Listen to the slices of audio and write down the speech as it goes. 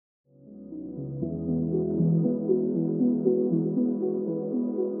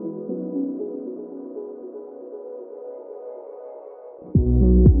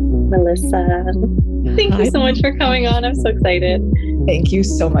Alyssa. Thank you so much for coming on. I'm so excited. Thank you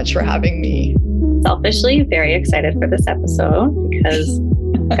so much for having me. Selfishly, very excited for this episode because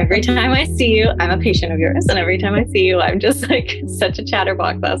every time I see you, I'm a patient of yours. And every time I see you, I'm just like such a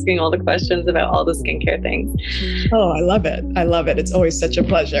chatterbox asking all the questions about all the skincare things. Oh, I love it. I love it. It's always such a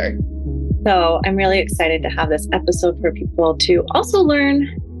pleasure. So I'm really excited to have this episode for people to also learn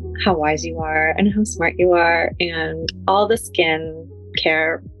how wise you are and how smart you are and all the skin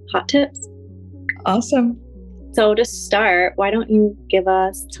care hot tips. Awesome. So to start, why don't you tell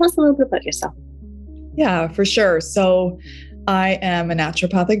us a little bit about yourself? Yeah, for sure. So I am a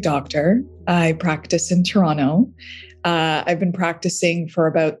naturopathic doctor. I practice in Toronto. I've been practicing for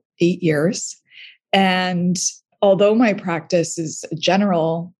about 8 years. And although my practice is a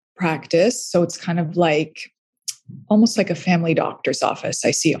general practice, so it's kind of like almost like a family doctor's office.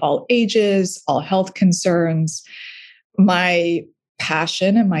 I see all ages, all health concerns. My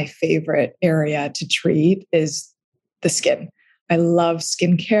passion and my favorite area to treat is the skin. I love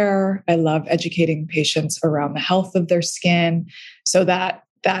skincare. I love educating patients around the health of their skin so that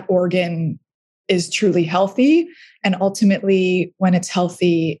that organ is truly healthy. And ultimately, when it's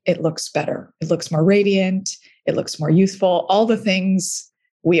healthy, it looks better. It looks more radiant. It looks more youthful, all the things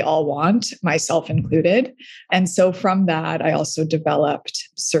we all want, myself included. And so from that, I also developed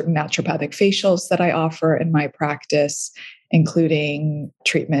certain naturopathic facials that I offer in my practice, including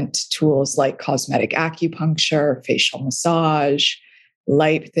treatment tools like cosmetic acupuncture, facial massage,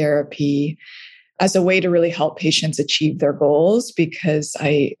 light therapy, as a way to really help patients achieve their goals. Because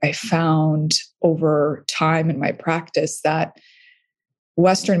I found over time in my practice that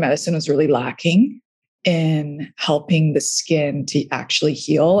Western medicine was really lacking in helping the skin to actually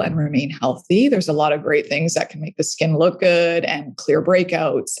heal and remain healthy. There's a lot of great things that can make the skin look good and clear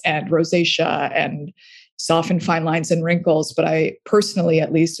breakouts and rosacea and soften fine lines and wrinkles. But I personally,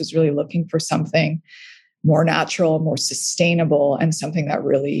 at least, was really looking for something more natural, more sustainable, and something that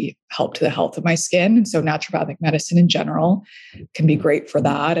really helped the health of my skin. And so naturopathic medicine in general can be great for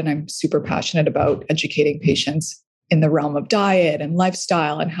that. And I'm super passionate about educating patients in the realm of diet and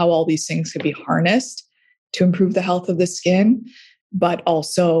lifestyle and how all these things could be harnessed to improve the health of the skin. But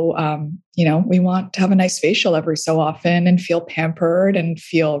also, we want to have a nice facial every so often and feel pampered and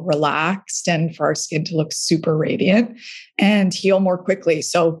feel relaxed and for our skin to look super radiant and heal more quickly.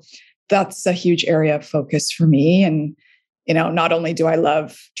 So that's a huge area of focus for me. And, not only do I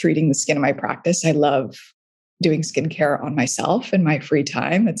love treating the skin in my practice, I love doing skincare on myself in my free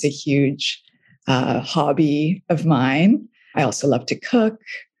time. It's a huge hobby of mine. I also love to cook.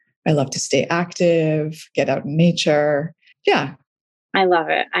 I love to stay active, get out in nature. Yeah. I love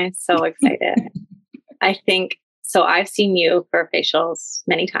it. I'm so excited. I think, so I've seen you for facials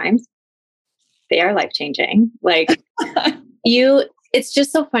many times. They are life-changing. It's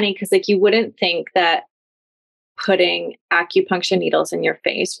just so funny because you wouldn't think that putting acupuncture needles in your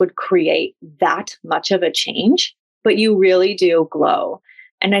face would create that much of a change, but you really do glow.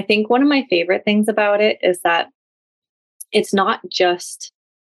 And I think one of my favorite things about it is that it's not just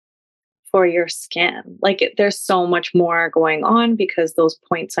for your skin. There's so much more going on because those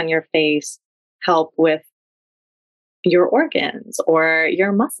points on your face help with your organs or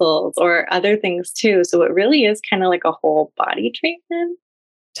your muscles or other things too. So it really is kind of like a whole body treatment.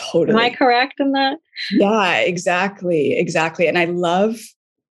 Totally. Am I correct in that? Yeah, exactly. Exactly. And I love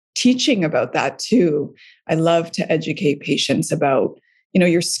teaching about that too. I love to educate patients about,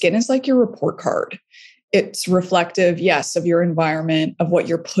 your skin is like your report card. It's reflective, yes, of your environment, of what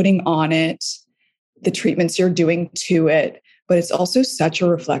you're putting on it, the treatments you're doing to it, but it's also such a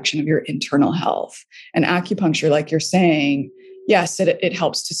reflection of your internal health. And acupuncture, like you're saying, yes, it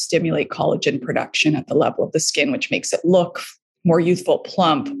helps to stimulate collagen production at the level of the skin, which makes it look more youthful,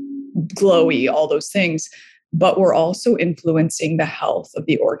 plump, glowy, all those things. But we're also influencing the health of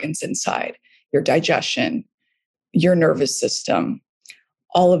the organs inside, your digestion, your nervous system,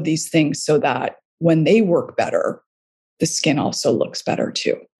 all of these things, so that when they work better, the skin also looks better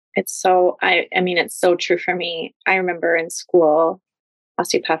too. It's so, it's so true for me. I remember in school,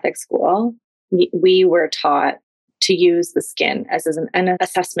 osteopathic school, we were taught to use the skin as an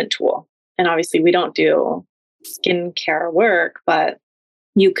assessment tool. And obviously we don't do skincare work, but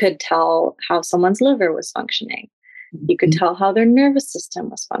you could tell how someone's liver was functioning. You could tell how their nervous system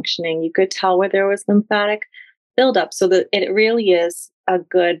was functioning. You could tell where there was lymphatic buildup. So that it really is a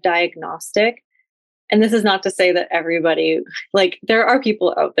good diagnostic. And this is not to say that everybody, there are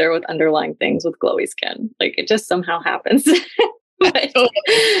people out there with underlying things with glowy skin. It just somehow happens.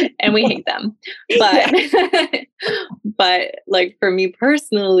 And we hate them. But, but for me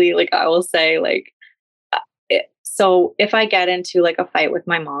personally, I will say, so if I get into a fight with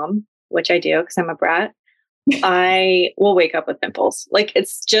my mom, which I do because I'm a brat, I will wake up with pimples. Like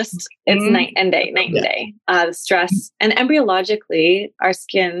it's night and day, night and day. The stress, and embryologically, our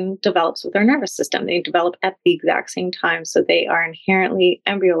skin develops with our nervous system. They develop at the exact same time. So they are inherently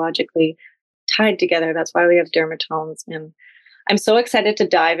embryologically tied together. That's why we have dermatomes. And I'm so excited to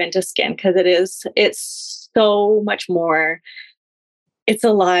dive into skin because it's so much more. It's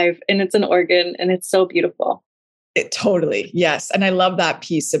alive and it's an organ and it's so beautiful. Totally. Yes. And I love that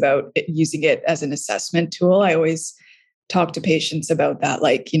piece about using it as an assessment tool. I always talk to patients about that.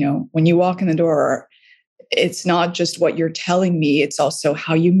 Like, when you walk in the door, it's not just what you're telling me, it's also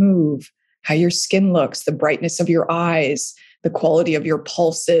how you move, how your skin looks, the brightness of your eyes, the quality of your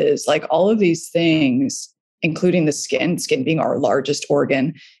pulses, like all of these things, including the skin being our largest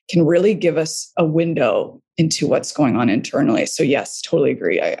organ, can really give us a window into what's going on internally. So yes, totally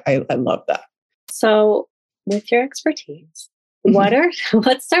agree. I love that. So with your expertise,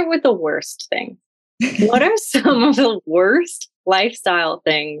 let's start with the worst thing. What are some of the worst lifestyle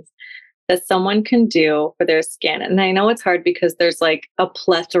things that someone can do for their skin? And I know it's hard because there's like a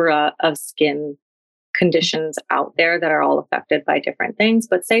plethora of skin conditions out there that are all affected by different things.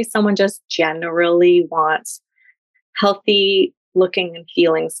 But say someone just generally wants healthy looking and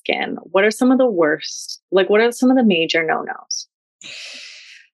feeling skin. What are some of the worst? Like, what are some of the major no-nos?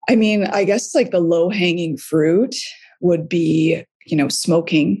 I mean, I guess like the low hanging fruit would be,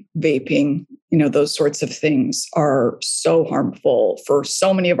 smoking, vaping, those sorts of things are so harmful for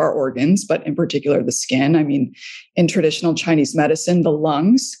so many of our organs, but in particular the skin. I mean, in traditional Chinese medicine, the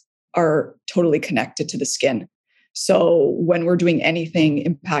lungs are totally connected to the skin. So when we're doing anything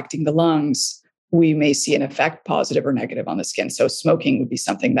impacting the lungs, we may see an effect, positive or negative, on the skin. So smoking would be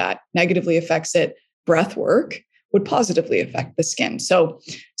something that negatively affects it. Breath work would positively affect the skin. So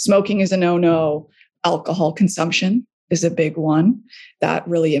smoking is a no-no. Alcohol consumption is a big one that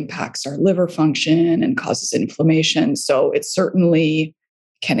really impacts our liver function and causes inflammation. So it certainly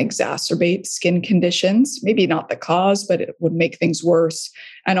can exacerbate skin conditions, maybe not the cause, but it would make things worse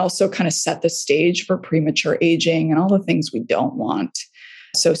and also kind of set the stage for premature aging and all the things we don't want.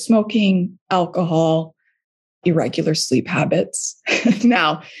 So smoking, alcohol, irregular sleep habits.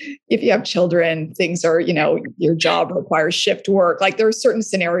 Now, if you have children, things are, your job requires shift work. Like there are certain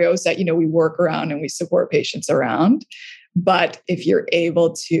scenarios that, we work around and we support patients around. But if you're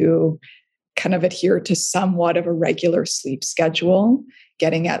able to kind of adhere to somewhat of a regular sleep schedule,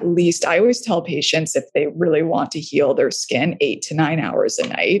 getting at least, I always tell patients if they really want to heal their skin, 8 to 9 hours a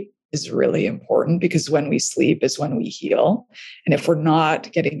night is really important because when we sleep is when we heal. And if we're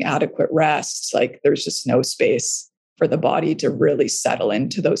not getting adequate rest, like there's just no space for the body to really settle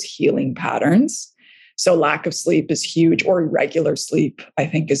into those healing patterns. So lack of sleep is huge, or irregular sleep, I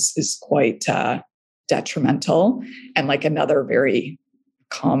think is quite detrimental. And like another very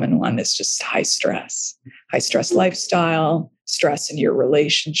common one is just high stress lifestyle, stress in your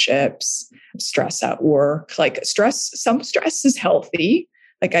relationships, stress at work. Like some stress is healthy.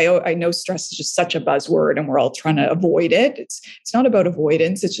 Like I know stress is just such a buzzword and we're all trying to avoid it. It's not about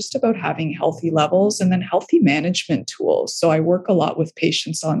avoidance. It's just about having healthy levels and then healthy management tools. So I work a lot with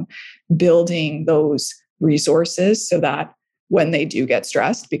patients on building those resources so that when they do get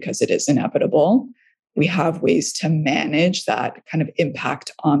stressed, because it is inevitable, we have ways to manage that kind of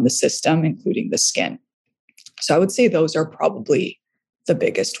impact on the system, including the skin. So I would say those are probably the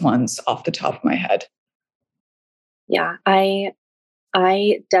biggest ones off the top of my head. Yeah,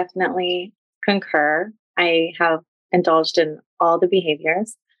 I definitely concur. I have indulged in all the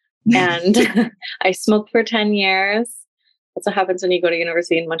behaviors and I smoked for 10 years. That's what happens when you go to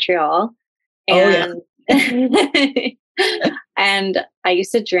university in Montreal. And, and I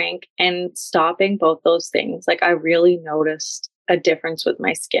used to drink, and stopping both those things, like I really noticed a difference with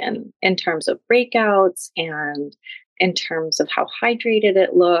my skin in terms of breakouts and in terms of how hydrated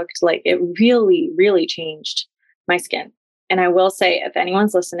it looked. Like it really, really changed my skin. And I will say, if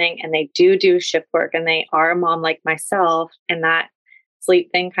anyone's listening and they do shift work and they are a mom like myself, and that sleep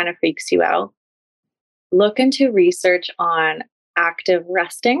thing kind of freaks you out, look into research on active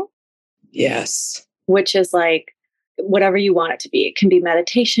resting. Yes. Which is like whatever you want it to be. It can be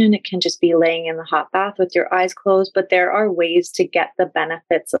meditation. It can just be laying in the hot bath with your eyes closed. But there are ways to get the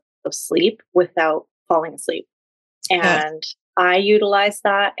benefits of sleep without falling asleep. And I utilized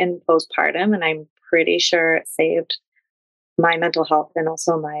that in postpartum, and I'm pretty sure it saved my mental health and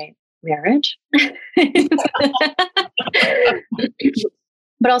also my marriage,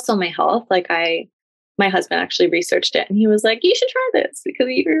 but also my health. Like my husband actually researched it and he was like, you should try this because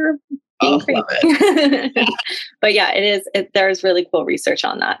you're being crazy. But yeah, there's really cool research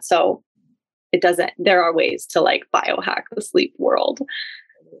on that. So there are ways to like biohack the sleep world.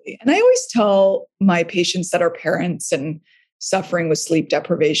 And I always tell my patients that are parents and suffering with sleep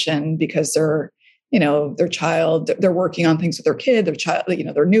deprivation because their child, they're working on things with their kid, their child,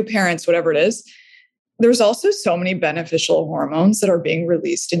 they're new parents, whatever it is. There's also so many beneficial hormones that are being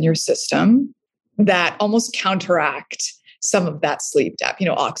released in your system that almost counteract some of that sleep debt,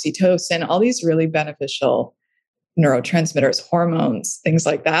 oxytocin, all these really beneficial neurotransmitters, hormones, things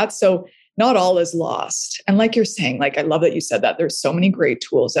like that. So not all is lost. And like you're saying, like, I love that you said that there's so many great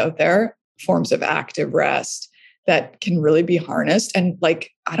tools out there, forms of active rest that can really be harnessed. And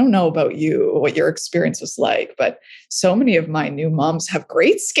like, I don't know about you, what your experience was like, but so many of my new moms have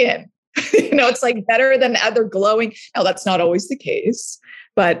great skin. It's like better than other glowing. Now that's not always the case,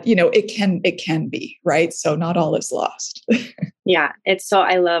 but it can be, right? So not all is lost. Yeah.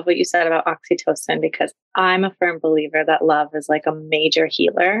 I love what you said about oxytocin because I'm a firm believer that love is like a major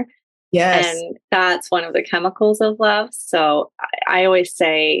healer. Yes. And that's one of the chemicals of love. So I always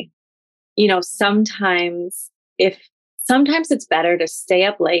say, sometimes it's better to stay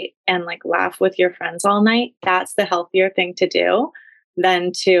up late and like laugh with your friends all night. That's the healthier thing to do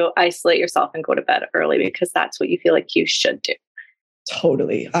than to isolate yourself and go to bed early because that's what you feel like you should do.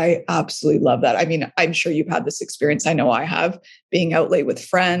 Totally. I absolutely love that. I mean, I'm sure you've had this experience. I know I have, being out late with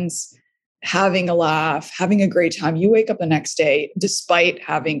friends, having a laugh, having a great time. You wake up the next day, despite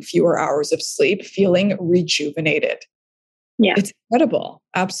having fewer hours of sleep, feeling rejuvenated. Yeah. It's incredible.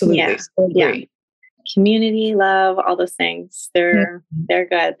 Absolutely. Yeah. So agree. Yeah. Community, love, all those things. They're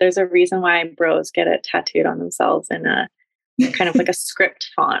good. There's a reason why bros get it tattooed on themselves in a kind of like a script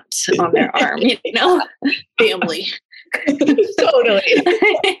font on their arm, family. Totally.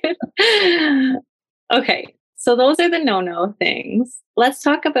 Okay. So those are the no-no things. Let's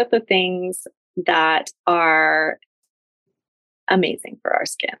talk about the things that are amazing for our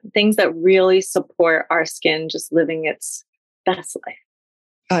skin, things that really support our skin just living its best life.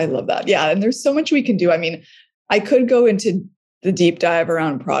 I love that. Yeah. And there's so much we can do. I mean, I could go into the deep dive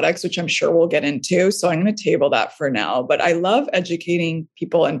around products, which I'm sure we'll get into. So I'm going to table that for now. But I love educating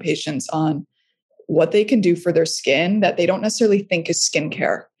people and patients on what they can do for their skin that they don't necessarily think is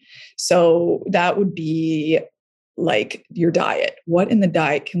skincare. So that would be like your diet. What in the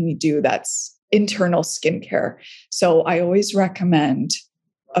diet can we do that's internal skincare? So I always recommend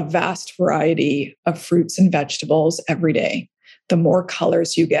a vast variety of fruits and vegetables every day. The more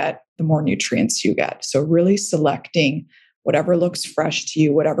colors you get, the more nutrients you get. So really selecting whatever looks fresh to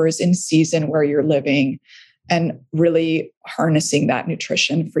you, whatever is in season where you're living, and really harnessing that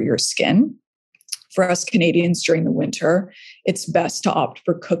nutrition for your skin. For us Canadians during the winter, it's best to opt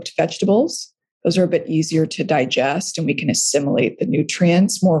for cooked vegetables. Those are a bit easier to digest and we can assimilate the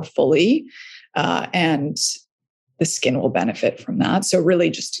nutrients more fully. And the skin will benefit from that. So really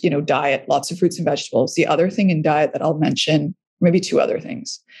just, diet, lots of fruits and vegetables. The other thing in diet that I'll mention, maybe two other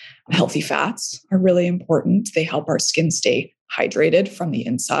things. Healthy fats are really important. They help our skin stay hydrated from the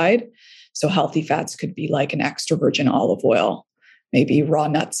inside. So healthy fats could be like an extra virgin olive oil, maybe raw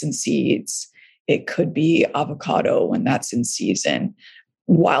nuts and seeds. It could be avocado when that's in season,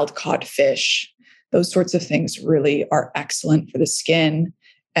 wild caught fish. Those sorts of things really are excellent for the skin.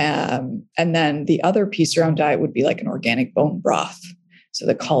 And then the other piece around diet would be like an organic bone broth. So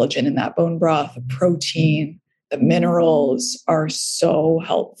the collagen in that bone broth, the protein, the minerals are so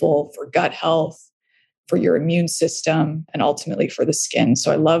helpful for gut health, for your immune system, and ultimately for the skin.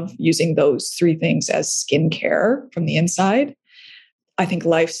 So I love using those three things as skincare from the inside. I think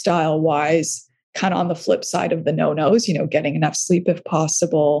lifestyle wise, kind of on the flip side of the no-nos, getting enough sleep if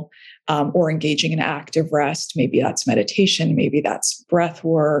possible, or engaging in active rest. Maybe that's meditation, maybe that's breath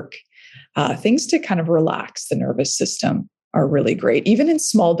work, things to kind of relax the nervous system are really great. Even in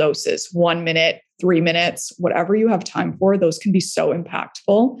small doses, 1 minute, 3 minutes, whatever you have time for, those can be so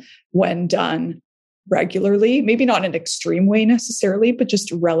impactful when done regularly, maybe not in an extreme way necessarily, but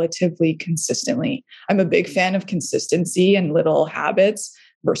just relatively consistently. I'm a big fan of consistency and little habits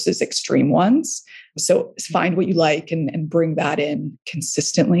versus extreme ones. So find what you like and bring that in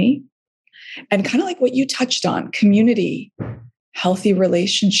consistently. And kind of like what you touched on, community, healthy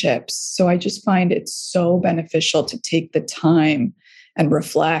relationships. So I just find it so beneficial to take the time and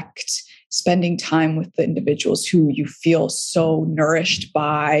reflect, spending time with the individuals who you feel so nourished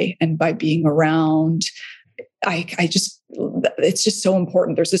by and by being around. It's just so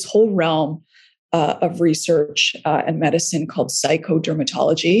important. There's this whole realm of research and medicine called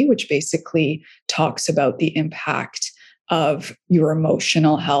psychodermatology, which basically talks about the impact of your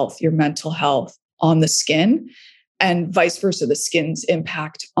emotional health, your mental health on the skin, and vice versa, the skin's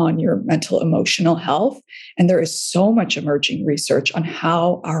impact on your mental, emotional health. And there is so much emerging research on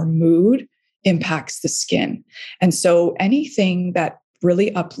how our mood impacts the skin. And so anything that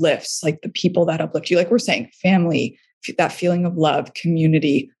really uplifts, like the people that uplift you, like we're saying, family, that feeling of love,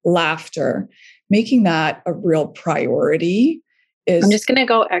 community, laughter, making that a real priority is. I'm just going to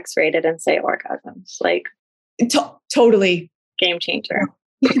go X-rated and say orgasms, like totally game changer.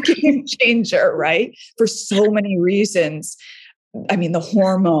 Game changer, right? For so many reasons. I mean, the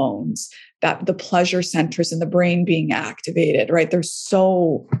hormones, that the pleasure centers in the brain being activated, right? There's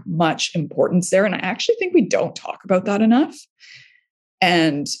so much importance there. And I actually think we don't talk about that enough.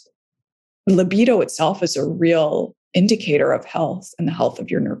 And libido itself is a real indicator of health and the health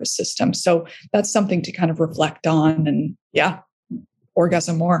of your nervous system. So that's something to kind of reflect on. And yeah,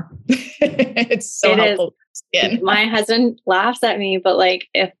 orgasm more. It's so helpful. My husband laughs at me, but like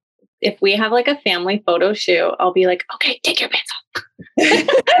if we have like a family photo shoot, I'll be like, okay, take your pants off.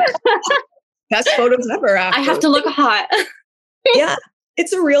 Best photos ever. I have to look hot. Yeah,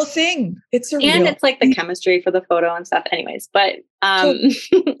 it's a real thing. It's like the chemistry for the photo and stuff. Anyways, but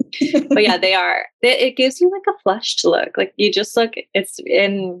but yeah, they are. It gives you like a flushed look. Like you just look. It's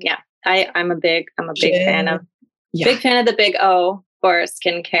in. Yeah, I'm a big fan of the big O for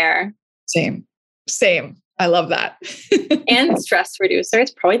skincare. Same. I love that. And stress reducer.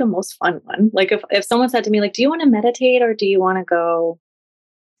 It's probably the most fun one. Like if someone said to me, like, do you want to meditate or do you want to go?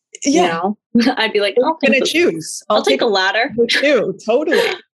 Yeah. You know, I'd be like, I'm going to choose. I'll take a ladder. Too. Totally.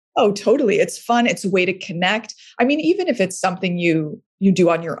 Oh, totally. It's fun. It's a way to connect. I mean, even if it's something you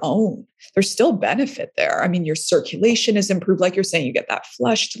do on your own, there's still benefit there. I mean, your circulation is improved. Like you're saying, you get that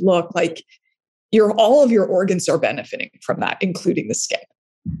flushed look, like all of your organs are benefiting from that, including the skin.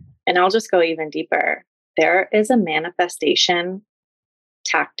 And I'll just go even deeper. There is a manifestation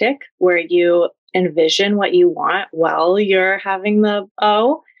tactic where you envision what you want while you're having the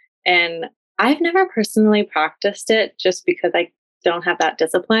O. And I've never personally practiced it just because I don't have that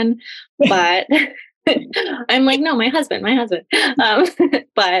discipline. But I'm like, no, my husband.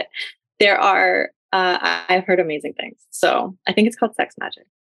 But there are, I've heard amazing things. So I think it's called sex magic.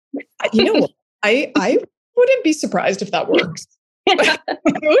 You know, I wouldn't be surprised if that works. I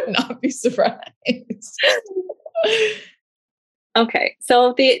would not be surprised. Okay.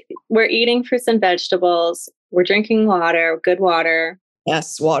 So we're eating fruits and vegetables. We're drinking water, good water.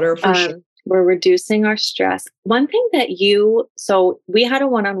 Yes, water for sure. We're reducing our stress. One thing that so we had a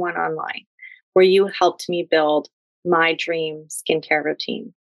one-on-one online where you helped me build my dream skincare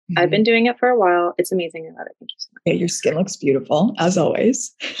routine. Mm-hmm. I've been doing it for a while. It's amazing. I love it. Thank you so much. Yeah, your skin looks beautiful, as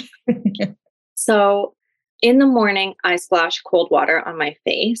always. So in the morning, I splash cold water on my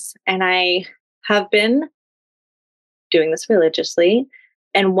face, and I have been doing this religiously.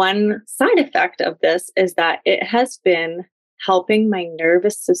 And one side effect of this is that it has been helping my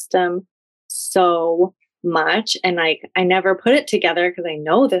nervous system so much. And I never put it together because I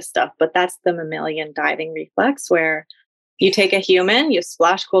know this stuff, but that's the mammalian diving reflex, where you take a human, you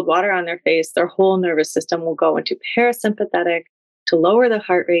splash cold water on their face, their whole nervous system will go into parasympathetic to lower the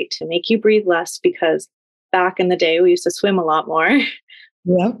heart rate, to make you breathe less, because back in the day, we used to swim a lot more.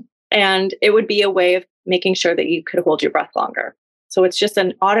 Yeah. And it would be a way of making sure that you could hold your breath longer. So it's just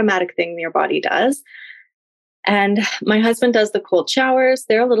an automatic thing your body does. And my husband does the cold showers.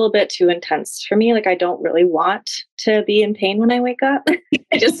 They're a little bit too intense for me. Like, I don't really want to be in pain when I wake up.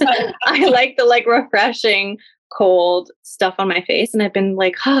 I like the refreshing cold stuff on my face. And I've been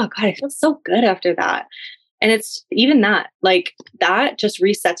like, oh God, I feel so good after that. And it's even that just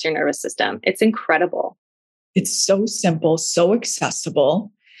resets your nervous system. It's incredible. It's so simple, so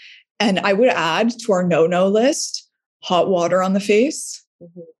accessible. And I would add to our no-no list, hot water on the face.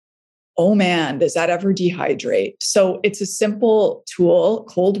 Mm-hmm. Oh man, does that ever dehydrate? So it's a simple tool,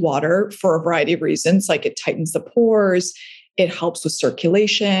 cold water, for a variety of reasons. Like it tightens the pores. It helps with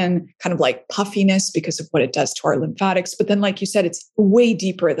circulation, kind of like puffiness because of what it does to our lymphatics. But then, like you said, it's way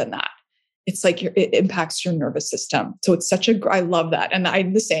deeper than that. It's like it impacts your nervous system. So it's I love that. And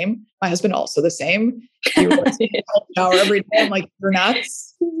I'm the same. My husband also the same. He shower every day. I'm like, you're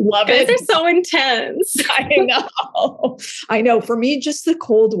nuts. Love it. They're so intense. I know. For me, just the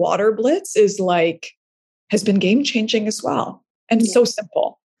cold water blitz has been game changing as well. And so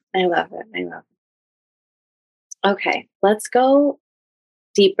simple. I love it. Okay. Let's go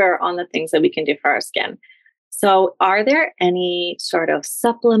deeper on the things that we can do for our skin. So are there any sort of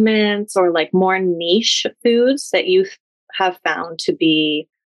supplements or more niche foods that you have found to be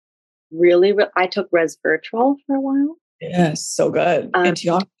really, I took resveratrol for a while. Yes, so good.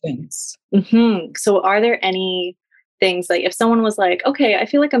 Antioxidants. Mm-hmm. So are there any things if someone was like, okay, I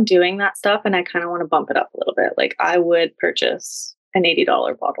feel like I'm doing that stuff and I kind of want to bump it up a little bit, I would purchase an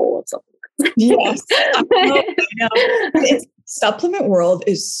 $80 bottle of supplements. Yes. I know. Supplement world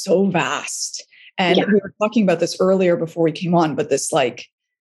is so vast. And Yeah. we were talking about this earlier before we came on, but this like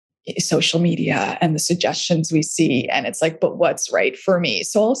social media and the suggestions we see. And it's like, but what's right for me?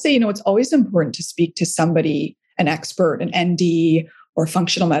 So I'll say, it's always important to speak to somebody, an expert, an ND or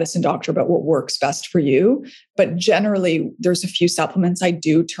functional medicine doctor about what works best for you. But generally, there's a few supplements I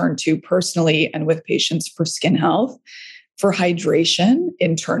do turn to personally and with patients for skin health. For hydration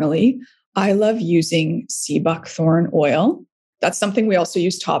internally, I love using sea buckthorn oil. That's something we also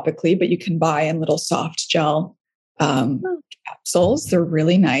use topically, but you can buy in little soft gel capsules. They're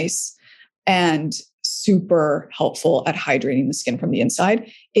really nice and super helpful at hydrating the skin from the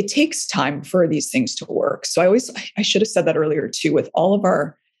inside. It takes time for these things to work. So I should have said that earlier too, with all of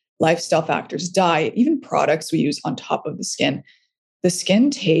our lifestyle factors, diet, even products we use on top of the skin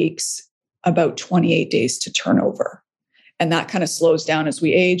takes about 28 days to turn over. And that kind of slows down as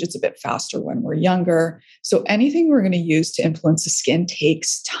we age. It's a bit faster when we're younger. So anything we're going to use to influence the skin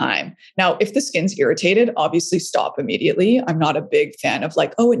takes time. Now, if the skin's irritated, obviously stop immediately. I'm not a big fan of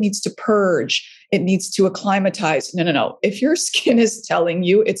like, oh, it needs to purge. It needs to acclimatize. No, no, no. If your skin is telling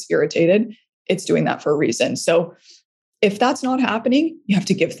you it's irritated, it's doing that for a reason. So if that's not happening, you have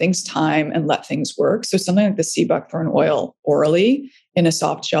to give things time and let things work. So something like the sea buckthorn oil orally in a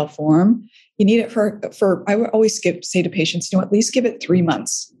soft gel form, you need it for I would always say to patients, at least give it 3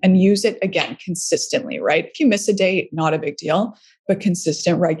 months and use it again consistently, right? If you miss a day, not a big deal, but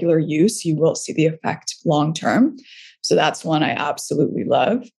consistent regular use, you will see the effect long term. So that's one I absolutely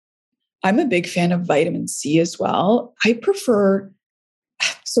love. I'm a big fan of vitamin C as well.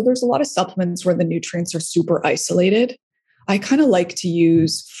 So there's a lot of supplements where the nutrients are super isolated. I kind of like to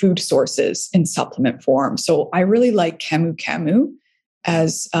use food sources in supplement form. So I really like Camu Camu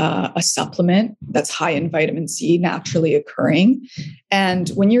as a supplement that's high in vitamin C, naturally occurring. And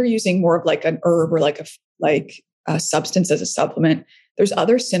when you're using more of like an herb or like a substance as a supplement, there's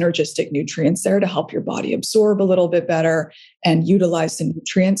other synergistic nutrients there to help your body absorb a little bit better and utilize the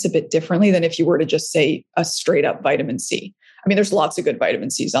nutrients a bit differently than if you were to just say a straight up vitamin C. I mean, there's lots of good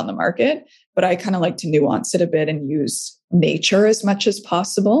vitamin C's on the market, but I kind of like to nuance it a bit and use nature as much as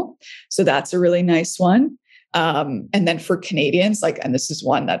possible. So that's a really nice one. And then for Canadians, and this is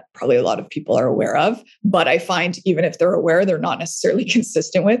one that probably a lot of people are aware of, but I find even if they're aware, they're not necessarily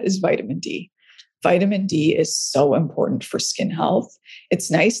consistent with, is vitamin D. Vitamin D is so important for skin health.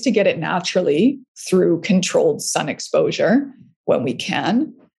 It's nice to get it naturally through controlled sun exposure when we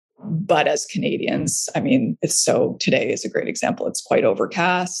can. But as Canadians, I mean, today is a great example. It's quite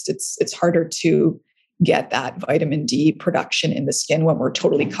overcast. It's harder to get that vitamin D production in the skin when we're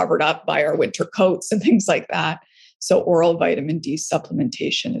totally covered up by our winter coats and things like that. So oral vitamin D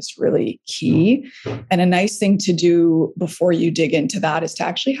supplementation is really key. And a nice thing to do before you dig into that is to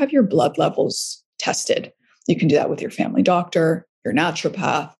actually have your blood levels tested. You can do that with your family doctor, your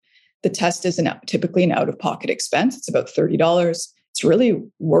naturopath. The test is typically an out-of-pocket expense. It's about $30. It's really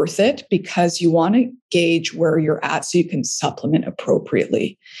worth it because you want to gauge where you're at so you can supplement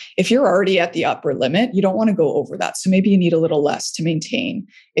appropriately. If you're already at the upper limit, you don't want to go over that. So maybe you need a little less to maintain.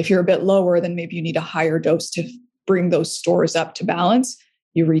 If you're a bit lower, then maybe you need a higher dose to bring those stores up to balance.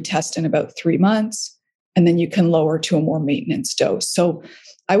 You retest in about 3 months, and then you can lower to a more maintenance dose. So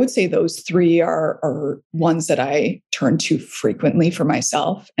I would say those three are ones that I turn to frequently for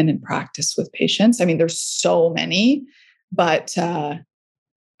myself and in practice with patients. I mean, there's so many. But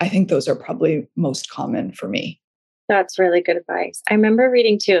I think those are probably most common for me. That's really good advice. I remember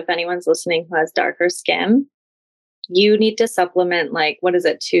reading too, if anyone's listening who has darker skin, you need to supplement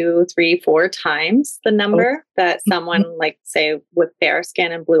 2, 3, 4 times the number that someone say with fair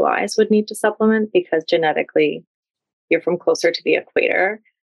skin and blue eyes would need to supplement because genetically you're from closer to the equator.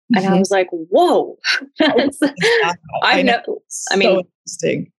 And I was like, whoa. I know.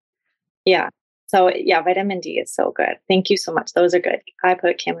 Interesting. Yeah. So yeah, vitamin D is so good. Thank you so much. Those are good. I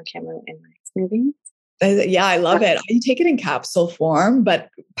put Camu Camu in my smoothies. Yeah, I love it. You take it in capsule form, but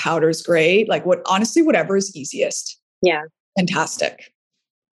powder's great. Honestly, whatever is easiest. Yeah. Fantastic.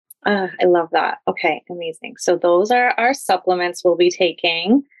 I love that. Okay, amazing. So those are our supplements we'll be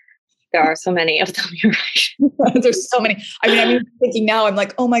taking. There are so many of them. You're right. There's so many. I mean, thinking now, I'm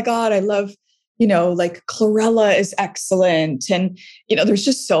like, oh my God, I love, chlorella is excellent. And,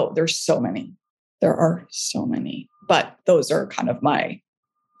 there's so many. There are so many, but those are kind of my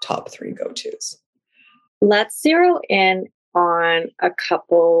top 3 go-tos. Let's zero in on a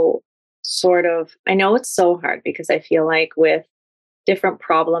couple I know it's so hard because I feel like with different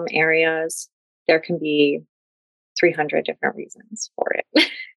problem areas, there can be 300 different reasons for it.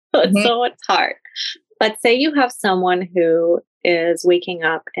 So it's hard. But say you have someone who is waking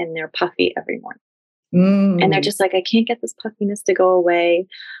up and they're puffy every morning. And they're just like, I can't get this puffiness to go away.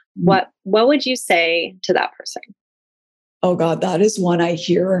 What would you say to that person? Oh God, that is one I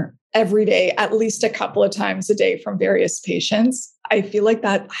hear every day, at least a couple of times a day from various patients. I feel like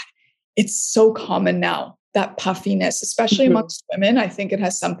that it's so common now, that puffiness, especially amongst women. I think it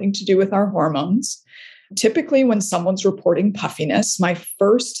has something to do with our hormones. Typically, when someone's reporting puffiness, my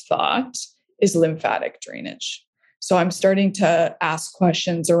first thought is lymphatic drainage. So I'm starting to ask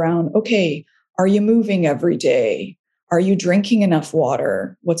questions around, okay, are you moving every day? Are you drinking enough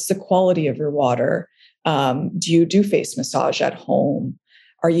water? What's the quality of your water? Do you do face massage at home?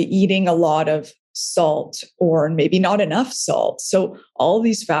 Are you eating a lot of salt or maybe not enough salt? So all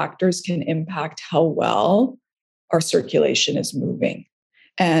these factors can impact how well our circulation is moving.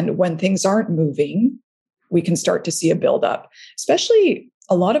 And when things aren't moving, we can start to see a buildup. Especially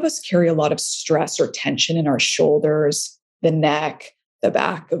a lot of us carry a lot of stress or tension in our shoulders, the neck, the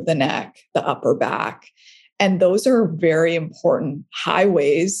back of the neck, the upper back. And those are very important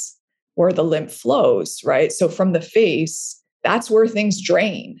highways where the lymph flows, right? So from the face, that's where things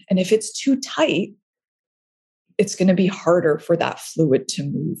drain. And if it's too tight, it's going to be harder for that fluid to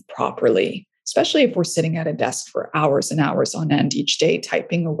move properly, especially if we're sitting at a desk for hours and hours on end each day,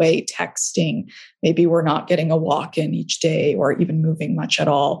 typing away, texting. Maybe we're not getting a walk in each day or even moving much at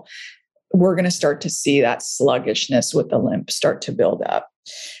all. We're going to start to see that sluggishness with the lymph start to build up.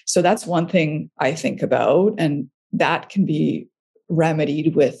 So that's one thing I think about. And that can be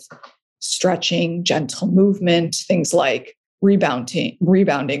remedied with stretching, gentle movement, things like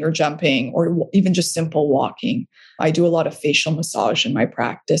rebounding or jumping, or even just simple walking. I do a lot of facial massage in my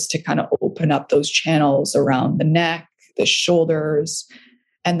practice to kind of open up those channels around the neck, the shoulders,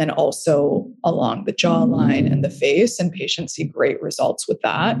 and then also along the jawline and the face. And patients see great results with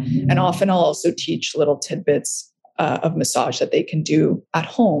that. And often I'll also teach little tidbits of massage that they can do at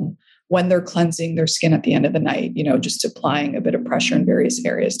home when they're cleansing their skin at the end of the night, just applying a bit of pressure in various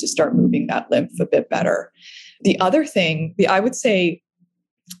areas to start moving that lymph a bit better. The other thing, I would say,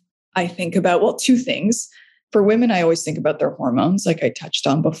 I think about, well, two things. For women, I always think about their hormones, like I touched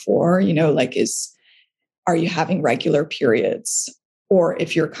on before, are you having regular periods? Or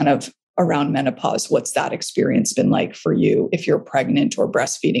if you're kind of around menopause, what's that experience been like for you? If you're pregnant or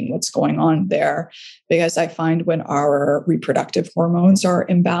breastfeeding, what's going on there? Because I find when our reproductive hormones are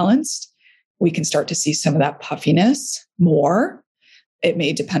imbalanced, we can start to see some of that puffiness more. It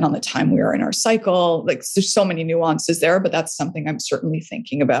may depend on the time we are in our cycle. Like there's so many nuances there, but that's something I'm certainly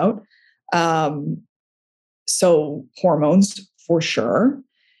thinking about. So hormones for sure.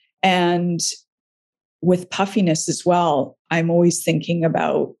 And with puffiness as well, I'm always thinking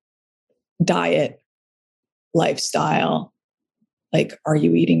about diet, lifestyle. Like, are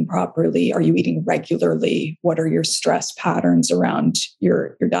you eating properly? Are you eating regularly? What are your stress patterns around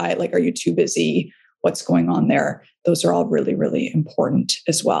your diet? Like, are you too busy? What's going on there? Those are all really, really important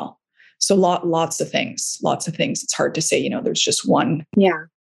as well. So lots of things. It's hard to say, there's just one. Yeah.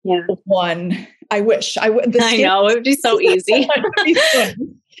 Yeah. One. I wish I would. I know it would be so easy.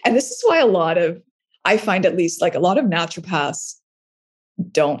 And this is why I find at least like a lot of naturopaths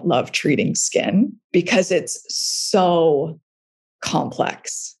don't love treating skin because it's so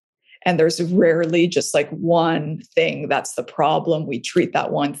complex. And there's rarely just like one thing that's the problem. We treat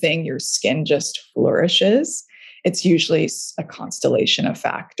that one thing, your skin just flourishes. It's usually a constellation of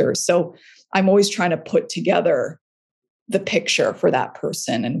factors. So I'm always trying to put together the picture for that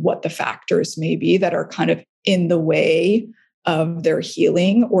person and what the factors may be that are kind of in the way of their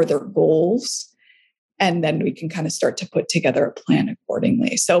healing or their goals. And then we can kind of start to put together a plan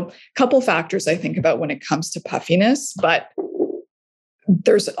accordingly. So a couple factors I think about when it comes to puffiness, but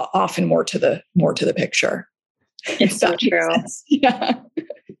there's often more to the picture. It's so true. Yeah.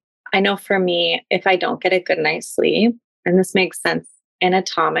 I know for me, if I don't get a good night's sleep, and this makes sense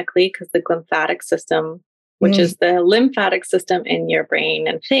anatomically because the glymphatic system, which is the lymphatic system in your brain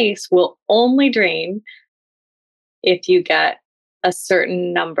and face, will only drain if you get a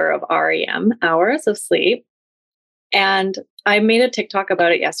certain number of REM hours of sleep. And I made a TikTok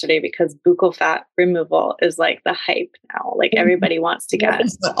about it yesterday because buccal fat removal is like the hype now. Like everybody wants to get.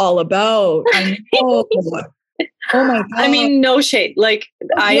 What's it all about? I know. Oh my God. I mean, no shade. Like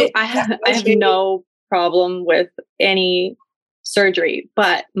I have no problem with any surgery,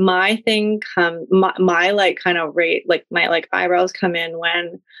 but my thing my like kind of rate, like my like eyebrows come in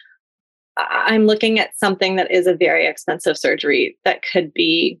when I'm looking at something that is a very expensive surgery that could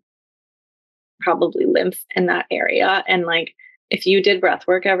be probably lymph in that area. And like, if you did breath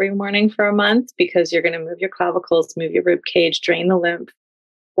work every morning for a month, because you're going to move your clavicles, move your rib cage, drain the lymph,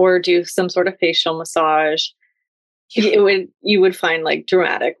 or do some sort of facial massage, you would find like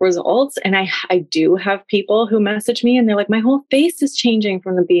dramatic results. And I do have people who message me and they're like, my whole face is changing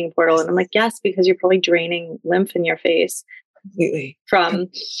from the being portal. And I'm like, yes, because you're probably draining lymph in your face Completely. from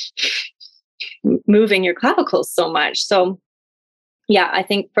moving your clavicles so much. So yeah, I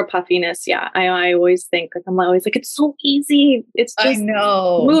think for puffiness, yeah, I always think like I'm always like, it's so easy. It's I just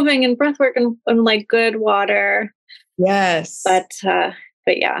know. moving and breath work and like good water. Yes. But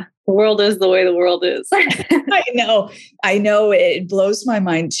yeah, the world is the way the world is. I know. I know. It blows my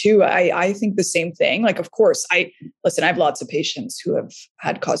mind too. I think the same thing. Like, of course, I have lots of patients who have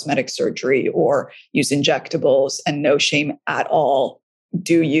had cosmetic surgery or use injectables, and no shame at all.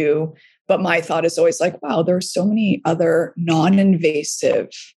 Do you? But my thought is always like, wow, there are so many other non-invasive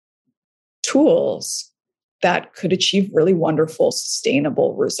tools that could achieve really wonderful,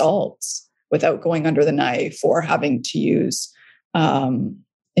 sustainable results without going under the knife or having to use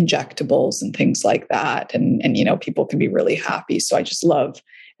injectables and things like that. And people can be really happy. So I just love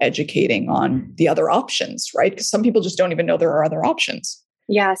educating on the other options, right? Because some people just don't even know there are other options.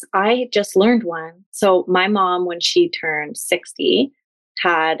 Yes, I just learned one. So my mom, when she turned 60,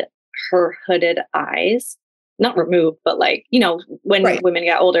 had her hooded eyes not removed, but like, when Right. women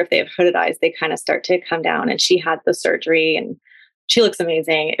get older, if they have hooded eyes, they kind of start to come down. And she had the surgery and she looks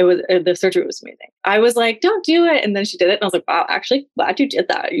amazing. The surgery was amazing. I was like, don't do it. And then she did it. And I was like, wow, actually glad you did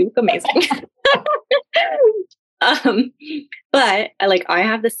that. You look amazing. um, but I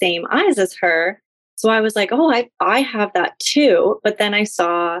have the same eyes as her. So I was like, oh, I have that too. But then I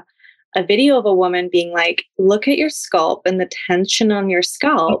saw a video of a woman being like, look at your scalp and the tension on your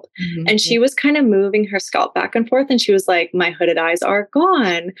scalp. Mm-hmm. And she was kind of moving her scalp back and forth. And she was like, my hooded eyes are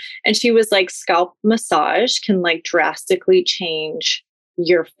gone. And she was like, scalp massage can like drastically change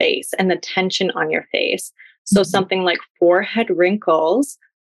your face and the tension on your face. So something like forehead wrinkles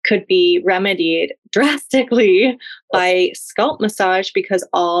could be remedied drastically by scalp massage because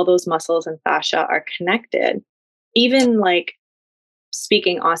all those muscles and fascia are connected. Even like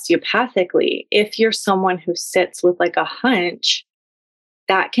speaking osteopathically, if you're someone who sits with like a hunch,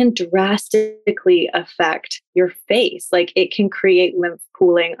 that can drastically affect your face. Like it can create lymph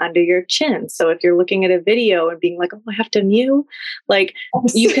pooling under your chin. So if you're looking at a video and being like, oh, I have to mew, like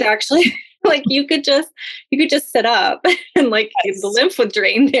you could actually you could just sit up and like the lymph would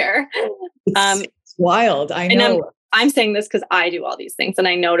drain there. It's wild. I know. And I'm saying this because I do all these things and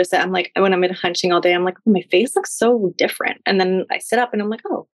I notice it. I'm like, when I'm in hunching all day, I'm like, oh, my face looks so different. And then I sit up and I'm like,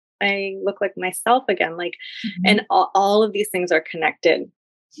 oh, I look like myself again. Like, and all of these things are connected.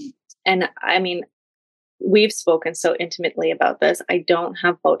 And I mean, we've spoken so intimately about this. I don't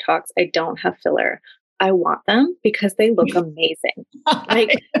have Botox. I don't have filler. I want them because they look amazing.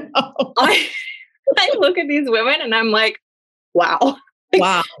 Like I look at these women and I'm like, wow.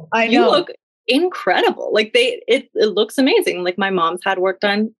 Wow. I know. You look incredible. Like it looks amazing. Like my mom's had work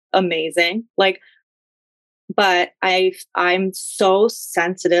done, amazing. Like, but I'm so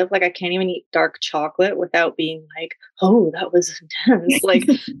sensitive. Like I can't even eat dark chocolate without being like, oh, that was intense. Like,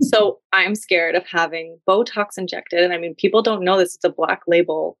 so I'm scared of having Botox injected. And I mean, people don't know this. It's a black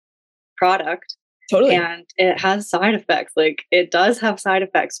label product. Totally. And it has side effects. Like it does have side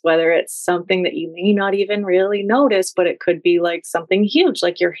effects, whether it's something that you may not even really notice, but it could be like something huge,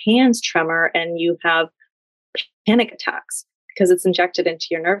 like your hands tremor and you have panic attacks because it's injected into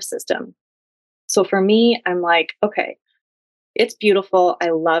your nervous system. So for me, I'm like, okay, it's beautiful.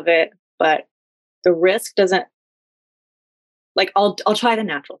 I love it, but the risk doesn't like, I'll try the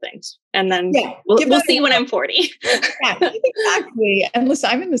natural things and then we'll see when I'm 40. Yeah, exactly. And listen,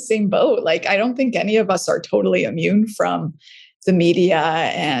 I'm in the same boat. Like, I don't think any of us are totally immune from the media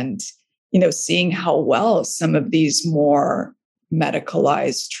and, seeing how well some of these more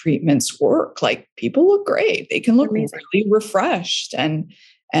medicalized treatments work. Like people look great. They can look amazing, really refreshed and,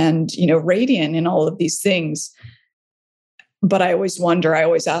 radiant in all of these things. But I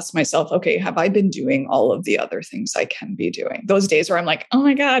always ask myself, okay, have I been doing all of the other things I can be doing? Those days where I'm like, oh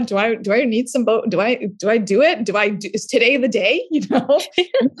my God, do I need some do I do it? Is today the day?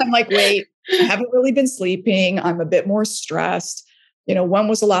 I'm like, wait, I haven't really been sleeping. I'm a bit more stressed. When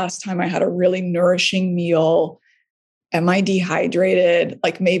was the last time I had a really nourishing meal? Am I dehydrated?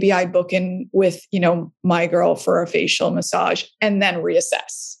 Like maybe I book in with, my girl for a facial massage and then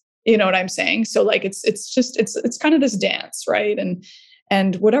reassess. You know what I'm saying? So like, it's kind of this dance, right?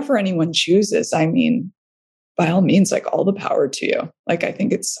 And whatever anyone chooses, I mean, by all means, like all the power to you. Like, I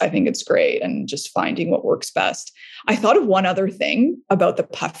think it's great. And just finding what works best. I thought of one other thing about the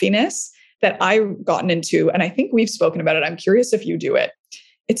puffiness that I've gotten into, and I think we've spoken about it. I'm curious if you do it.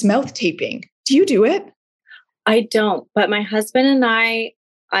 It's mouth taping. Do you do it? I don't, but my husband and I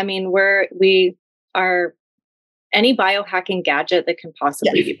mean, we are any biohacking gadget that can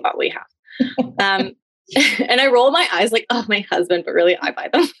possibly be bought, we have. And I roll my eyes like, oh, my husband, but really I buy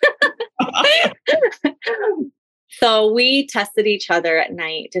them. So we tested each other at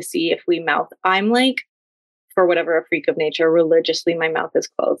night to see if we mouth. I'm like, for whatever, a freak of nature, religiously, my mouth is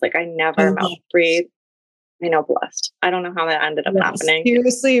closed. Like I never mouth breathe. I know, blessed. I don't know how that ended up happening.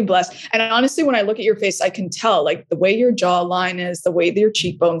 Seriously blessed. And honestly, when I look at your face, I can tell like the way your jawline is, the way that your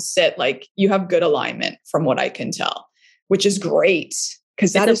cheekbones sit, like you have good alignment from what I can tell, which is great.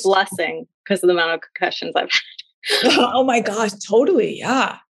 Because that is a blessing because of the amount of concussions I've had. Oh my gosh, totally.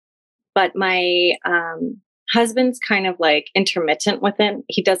 Yeah. But my husband's kind of like intermittent with it.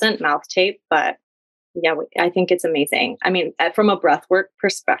 He doesn't mouth tape, but yeah, I think it's amazing. I mean, from a breathwork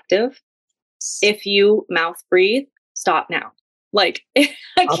perspective, if you mouth breathe, stop now. Like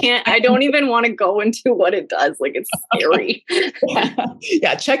I don't even want to go into what it does. Like it's scary.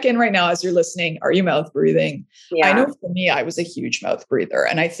 Yeah. Check in right now as you're listening. Are you mouth breathing? Yeah. I know for me, I was a huge mouth breather.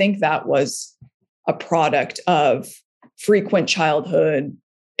 And I think that was a product of frequent childhood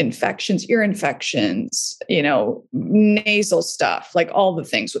infections, ear infections, nasal stuff, like all the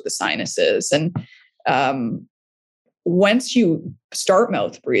things with the sinuses. And once you start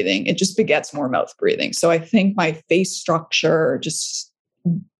mouth breathing, it just begets more mouth breathing. So I think my face structure just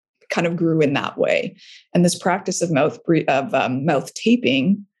kind of grew in that way. And this practice of mouth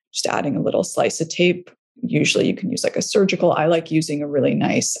taping, just adding a little slice of tape. Usually you can use like a surgical. I like using a really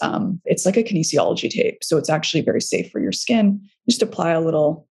nice, it's like a kinesiology tape. So it's actually very safe for your skin. You just apply a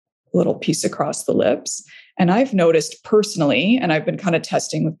little piece across the lips. And I've noticed personally, and I've been kind of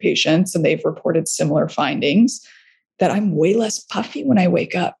testing with patients and they've reported similar findings, that I'm way less puffy when I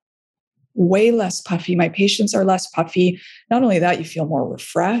wake up. Way less puffy. My patients are less puffy. Not only that, you feel more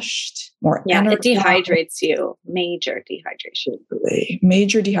refreshed, more energized. It dehydrates you. Major dehydration. Really,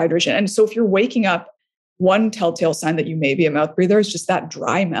 major dehydration. And so if you're waking up, one telltale sign that you may be a mouth breather is just that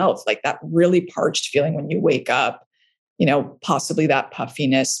dry mouth, like that really parched feeling when you wake up, possibly that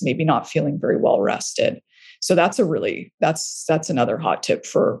puffiness, maybe not feeling very well rested. So that's another hot tip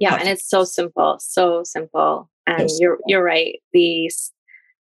for. Yeah. And it's so simple. And you're right.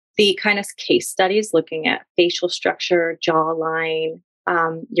 The kind of case studies looking at facial structure, jawline,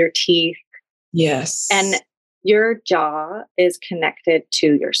 your teeth. Yes. And your jaw is connected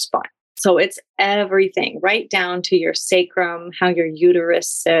to your spine. So it's everything right down to your sacrum, how your uterus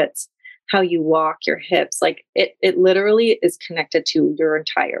sits, how you walk, your hips. Like it literally is connected to your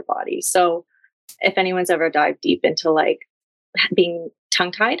entire body. So if anyone's ever dived deep into like being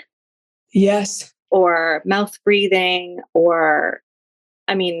tongue-tied. Yes. Or mouth breathing, or,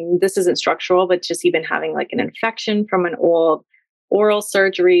 I mean, this isn't structural, but just even having like an infection from an old oral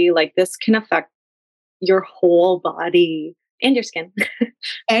surgery, like this can affect your whole body and your skin,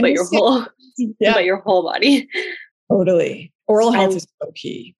 and but your whole body. Totally. Oral health is so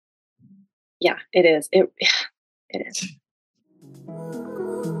key. Yeah, it is. It is.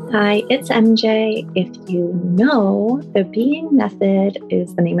 Hi, it's MJ. If you know, the Being Method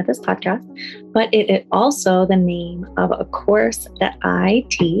is the name of this podcast, but it is also the name of a course that I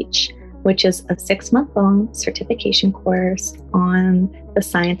teach, which is a 6-month-long certification course on the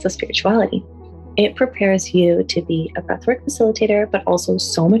science of spirituality. It prepares you to be a breathwork facilitator, but also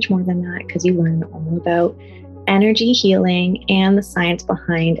so much more than that, because you learn all about energy healing and the science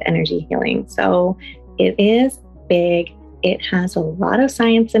behind energy healing. So it is big. It has a lot of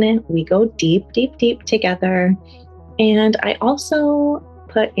science in it. We go deep, deep, deep together. And I also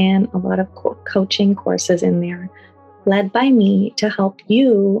put in a lot of coaching courses in there, led by me, to help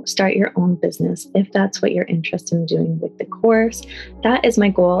you start your own business if that's what you're interested in doing with the course. That is my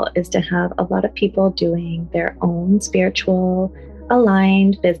goal, is to have a lot of people doing their own spiritual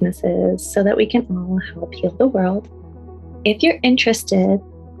aligned businesses so that we can all help heal the world. If you're interested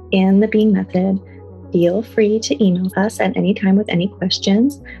in the Being Method, feel free to email us at any time with any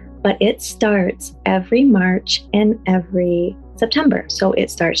questions, but it starts every March and every September. So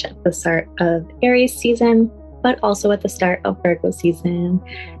it starts at the start of Aries season, but also at the start of Virgo season.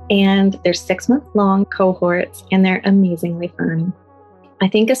 And they're 6-month-long cohorts, and they're amazingly fun. I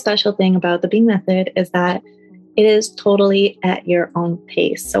think a special thing about the Being Method is that it is totally at your own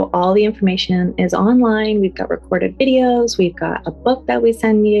pace. So all the information is online. We've got recorded videos. We've got a book that we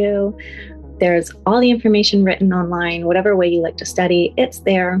send you. There's all the information written online, whatever way you like to study, it's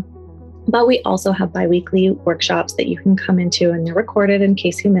there. But we also have bi-weekly workshops that you can come into, and they're recorded in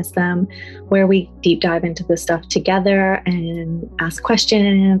case you miss them, where we deep dive into this stuff together and ask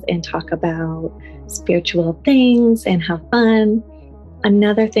questions and talk about spiritual things and have fun.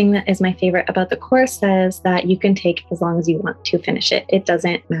 Another thing that is my favorite about the course says that you can take as long as you want to finish it. It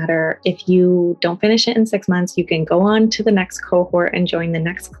doesn't matter if you don't finish it in 6 months, you can go on to the next cohort and join the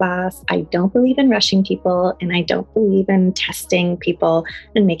next class. I don't believe in rushing people, and I don't believe in testing people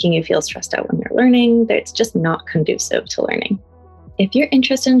and making you feel stressed out when they're learning. It's just not conducive to learning. If you're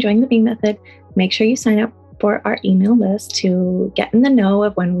interested in joining the Beam Method, make sure you sign up for our email list to get in the know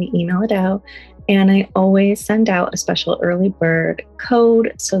of when we email it out. And I always send out a special early bird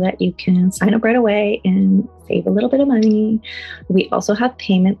code so that you can sign up right away and save a little bit of money. We also have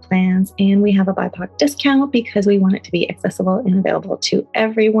payment plans, and we have a BIPOC discount because we want it to be accessible and available to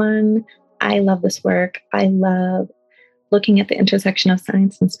everyone. I love this work. I love looking at the intersection of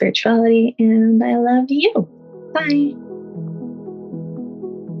science and spirituality, and I love you. Bye.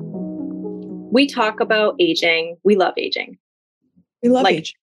 We talk about aging. We love aging. We love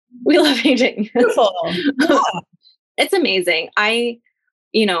aging. We love aging. Beautiful. Yeah. It's amazing. I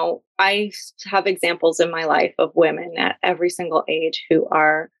have examples in my life of women at every single age who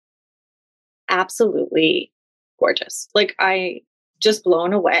are absolutely gorgeous. Like, I just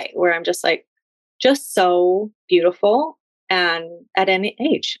blown away, where I'm just like, just so beautiful. And at any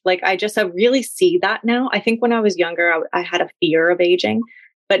age, like, I really see that now. I think when I was younger, I had a fear of aging,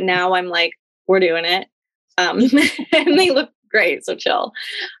 but now I'm like, we're doing it. And they look great. So chill.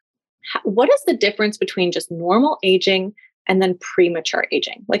 What is the difference between just normal aging and then premature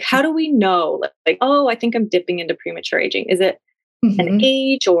aging? Like, how do we know, like, oh, I think I'm dipping into premature aging? Is it an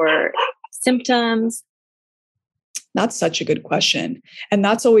age or symptoms? That's such a good question. And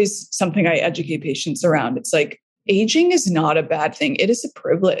that's always something I educate patients around. It's like, aging is not a bad thing. It is a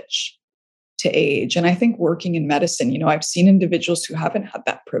privilege to age. And I think working in medicine, I've seen individuals who haven't had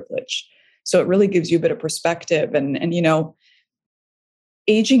that privilege. So it really gives you a bit of perspective. And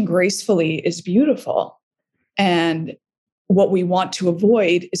aging gracefully is beautiful. And what we want to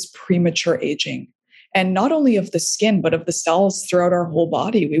avoid is premature aging. And not only of the skin, but of the cells throughout our whole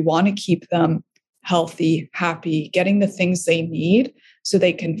body. We want to keep them healthy, happy, getting the things they need so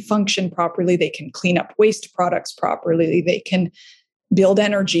they can function properly. They can clean up waste products properly. They can build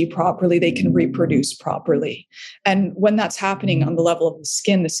energy properly. They can reproduce properly. And when that's happening on the level of the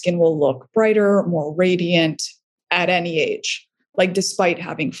skin will look brighter, more radiant at any age. Like, despite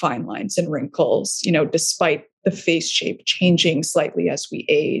having fine lines and wrinkles, despite the face shape changing slightly as we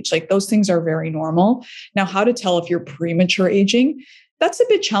age, like, those things are very normal. Now, how to tell if you're premature aging? That's a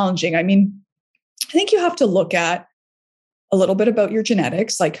bit challenging. I mean, I think you have to look at a little bit about your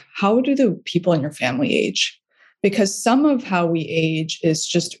genetics. Like, how do the people in your family age? Because some of how we age is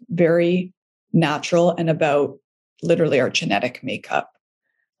just very natural and about literally our genetic makeup.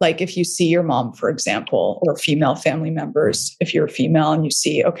 Like, if you see your mom, for example, or female family members, if you're a female and you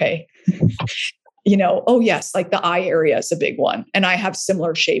see, okay, oh yes, like the eye area is a big one. And I have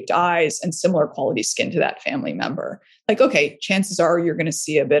similar shaped eyes and similar quality skin to that family member. Like, okay, chances are you're going to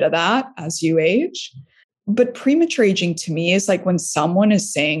see a bit of that as you age. But premature aging to me is like when someone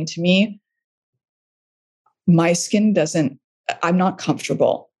is saying to me, my skin I'm not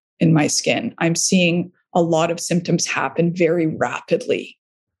comfortable in my skin. I'm seeing a lot of symptoms happen very rapidly.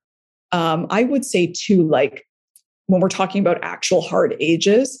 I would say too, like, when we're talking about actual hard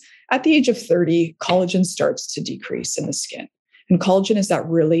ages, at the age of 30, collagen starts to decrease in the skin. And collagen is that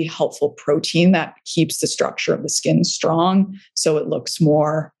really helpful protein that keeps the structure of the skin strong. So it looks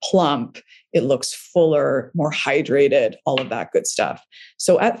more plump, it looks fuller, more hydrated, all of that good stuff.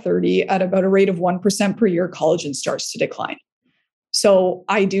 So at 30, at about a rate of 1% per year, collagen starts to decline. So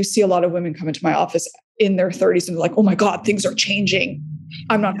I do see a lot of women come into my office in their 30s and they're like, oh my God, things are changing.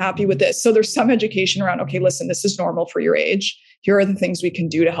 I'm not happy with this. So there's some education around, okay, listen, this is normal for your age. Here are the things we can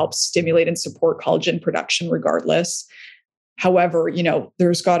do to help stimulate and support collagen production regardless. However,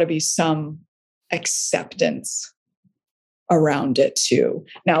 there's got to be some acceptance around it too.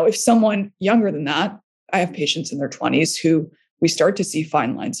 Now, if someone younger than that, I have patients in their 20s who we start to see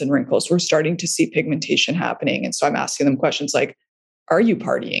fine lines and wrinkles. We're starting to see pigmentation happening. And so I'm asking them questions like, are you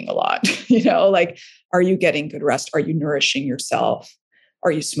partying a lot? Like, are you getting good rest? Are you nourishing yourself?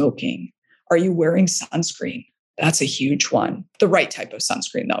 Are you smoking? Are you wearing sunscreen? That's a huge one. The right type of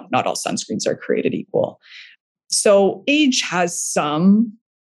sunscreen, though. Not all sunscreens are created equal. So age has some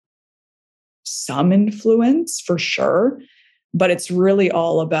influence for sure, but it's really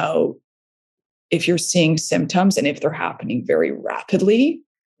all about if you're seeing symptoms and if they're happening very rapidly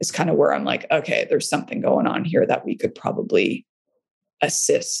is kind of where I'm like, okay, there's something going on here that we could probably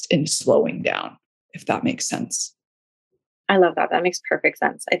assist in slowing down, if that makes sense. I love that. That makes perfect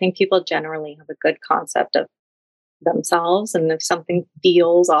sense. I think people generally have a good concept of themselves. And if something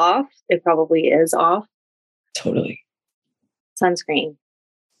feels off, it probably is off. Totally. Sunscreen.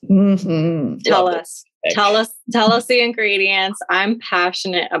 Mm-hmm. Tell us. Tell us the ingredients. I'm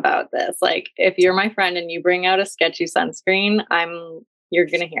passionate about this. Like, if you're my friend and you bring out a sketchy sunscreen, you're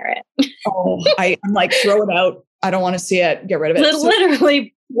gonna hear it. I'm like, throw it out. I don't want to see it. Get rid of it.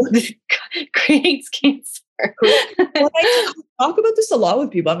 Literally creates cancer. Well, I talk about this a lot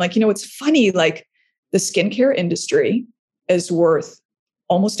with people. I'm like, it's funny. Like, the skincare industry is worth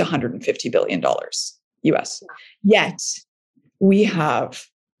almost $150 billion US. Yet we have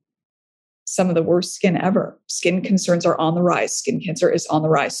some of the worst skin ever. Skin concerns are on the rise. Skin cancer is on the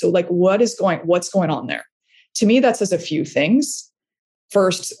rise. So like, what's going on there? To me, that says a few things.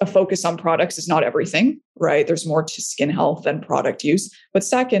 First, a focus on products is not everything, right? There's more to skin health than product use. But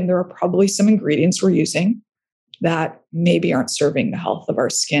second, there are probably some ingredients we're using that maybe aren't serving the health of our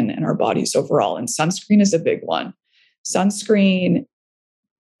skin and our bodies overall. And sunscreen is a big one. Sunscreen,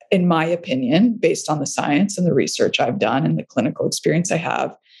 in my opinion, based on the science and the research I've done and the clinical experience I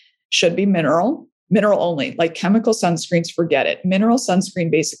have, should be mineral only. Like chemical sunscreens, forget it. Mineral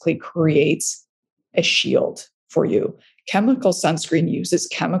sunscreen basically creates a shield for you. Chemical sunscreen uses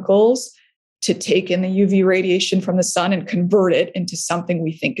chemicals to take in the UV radiation from the sun and convert it into something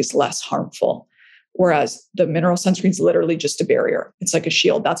we think is less harmful. Whereas the mineral sunscreen is literally just a barrier. It's like a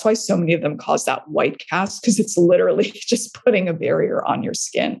shield. That's why so many of them cause that white cast, because it's literally just putting a barrier on your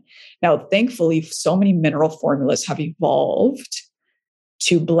skin. Now, thankfully, so many mineral formulas have evolved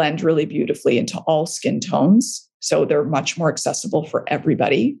to blend really beautifully into all skin tones. So they're much more accessible for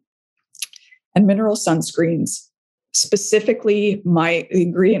everybody. And mineral sunscreens, specifically, the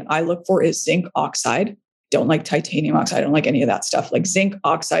ingredient I look for is zinc oxide. Don't like titanium oxide. I don't like any of that stuff. Like zinc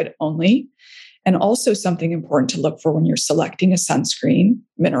oxide only. And also something important to look for when you're selecting a sunscreen,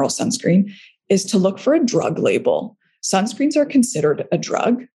 mineral sunscreen, is to look for a drug label. Sunscreens are considered a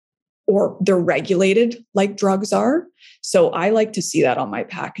drug, or they're regulated like drugs are. So I like to see that on my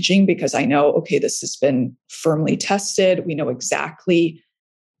packaging because I know, okay, this has been firmly tested. We know exactly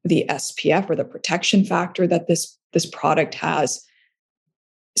the SPF or the protection factor that this product has.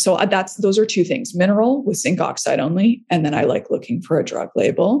 So those are two things: mineral with zinc oxide only, and then I like looking for a drug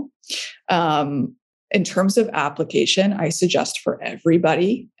label. In terms of application, I suggest for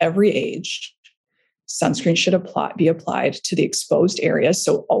everybody, every age, sunscreen should be applied to the exposed areas.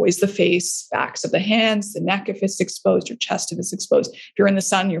 So always the face, backs of the hands, the neck if it's exposed, your chest if it's exposed. If you're in the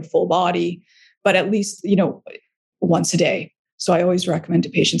sun, your full body, but at least, once a day. So I always recommend to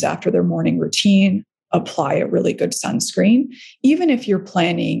patients after their morning routine, apply a really good sunscreen, even if you're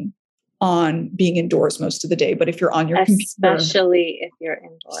planning on being indoors most of the day. But if you're on your computer, especially if you're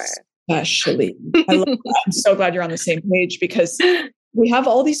indoors. Especially. I love that. I'm so glad you're on the same page because we have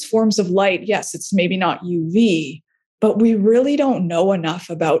all these forms of light. Yes, it's maybe not UV, but we really don't know enough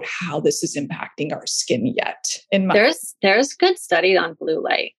about how this is impacting our skin yet. There's good study on blue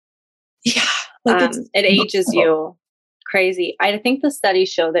light. Yeah. It ages you crazy. I think the studies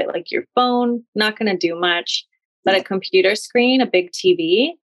show that like your phone, not going to do much, but a computer screen, a big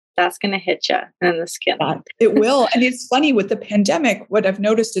TV, that's going to hit you in the skin. It will. And it's funny with the pandemic, what I've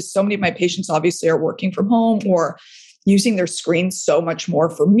noticed is so many of my patients obviously are working from home or using their screens so much more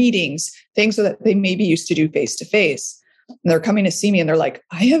for meetings, things that they maybe used to do face to face. And they're coming to see me and they're like,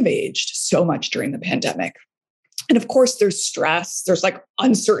 I have aged so much during the pandemic. And of course, there's stress, there's like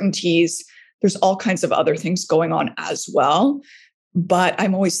uncertainties, there's all kinds of other things going on as well. But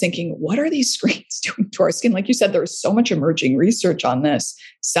I'm always thinking, what are these screens doing to our skin? Like you said, there's so much emerging research on this.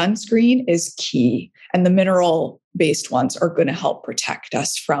 Sunscreen is key. And the mineral-based ones are going to help protect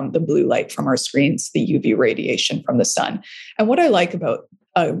us from the blue light from our screens, the UV radiation from the sun. And what I like about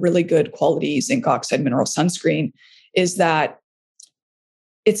a really good quality zinc oxide mineral sunscreen is that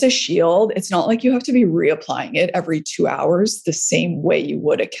it's a shield. It's not like you have to be reapplying it every 2 hours the same way you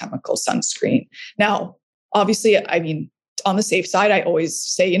would a chemical sunscreen. Now, obviously, on the safe side, I always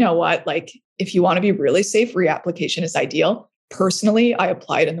say, you know what, like if you want to be really safe, reapplication is ideal. Personally, I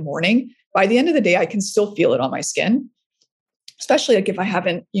apply it in the morning. By the end of the day, I can still feel it on my skin, especially like if I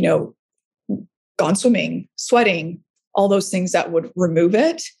haven't, gone swimming, sweating, all those things that would remove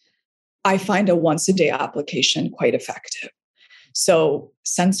it. I find a once a day application quite effective. So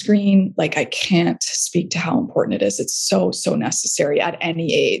sunscreen, like I can't speak to how important it is. It's so, so necessary at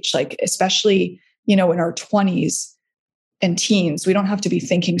any age, like especially, in our 20s and teens. We don't have to be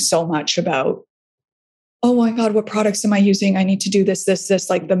thinking so much about, oh my God, what products am I using? I need to do this.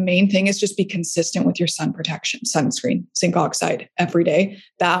 Like the main thing is just be consistent with your sun protection, sunscreen, zinc oxide every day.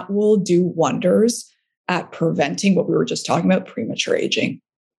 That will do wonders at preventing what we were just talking about, premature aging.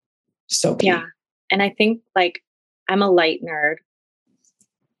 So key. Yeah. And I think like I'm a light nerd.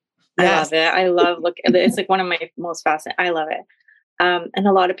 I Yes. love it. I love look. It's like one of my most fascinating. I love it. And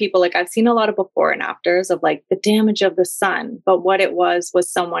a lot of people, like I've seen a lot of before and afters of like the damage of the sun, but what it was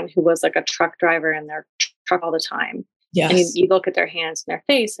someone who was like a truck driver in their truck all the time. And Yes. you look at their hands and their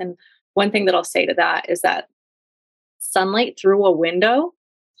face. And one thing that I'll say to that is that sunlight through a window,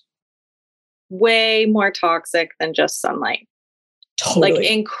 way more toxic than just sunlight, like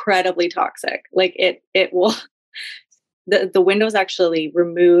Totally. incredibly toxic. Like it will, the windows actually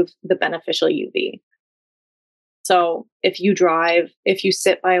remove the beneficial UV. So if you drive, if you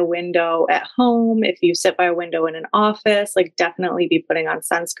sit by a window at home, if you sit by a window in an office, like definitely be putting on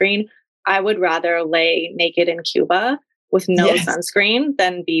sunscreen. I would rather lay naked in Cuba with no Yes. sunscreen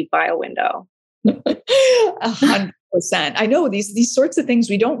than be by a window. 100%. I know these sorts of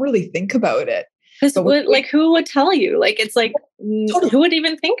things, we don't really think about it. Because But like who would tell you? Like it's like totally. who would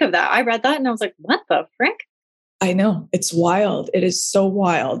even think of that? I read that and I was like, what the frick? I know, it's wild. It is so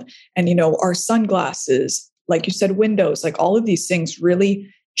wild. And, our sunglasses, like you said, windows, like all of these things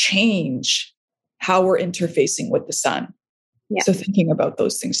really change how we're interfacing with the sun. Yeah. So thinking about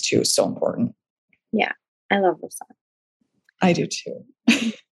those things too is so important. Yeah. I love the sun. I do too.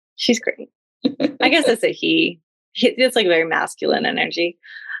 She's great. I guess it's a he. It's like very masculine energy.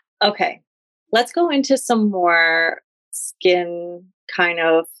 Okay. Let's go into some more skin kind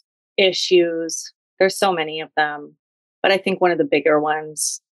of issues. There's so many of them, but I think one of the bigger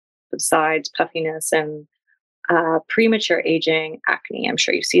ones, besides puffiness and premature aging, acne. I'm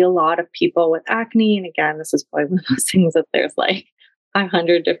sure you see a lot of people with acne. And again, this is probably one of those things that there's like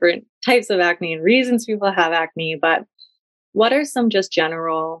 500 different types of acne and reasons people have acne. But what are some just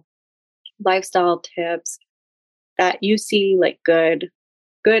general lifestyle tips that you see like good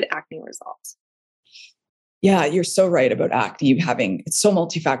acne results? Yeah, you're so right about acne having, it's so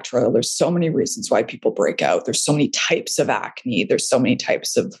multifactorial. There's so many reasons why people break out. There's so many types of acne. There's so many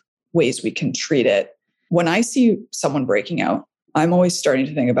types of ways we can treat it. When I see someone breaking out, I'm always starting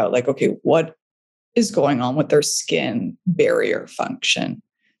to think about like, okay, what is going on with their skin barrier function?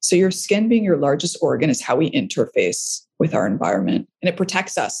 So your skin being your largest organ is how we interface with our environment, and it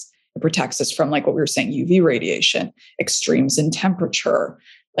protects us. It protects us from, like what we were saying, UV radiation, extremes in temperature.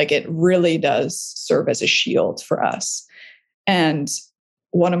 Like it really does serve as a shield for us. And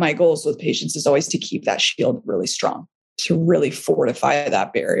one of my goals with patients is always to keep that shield really strong, to really fortify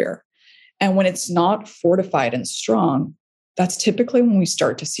that barrier. And when it's not fortified and strong, that's typically when we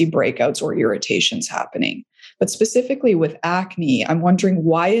start to see breakouts or irritations happening. But specifically with acne, I'm wondering,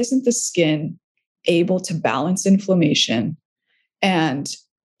 why isn't the skin able to balance inflammation and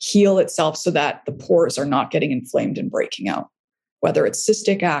heal itself so that the pores are not getting inflamed and breaking out? Whether it's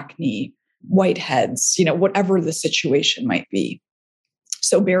cystic acne, whiteheads, whatever the situation might be.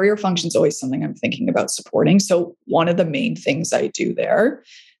 So barrier function is always something I'm thinking about supporting. So one of the main things I do there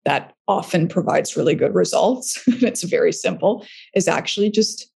that often provides really good results, it's very simple, is actually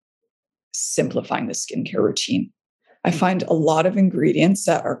just simplifying the skincare routine. I find a lot of ingredients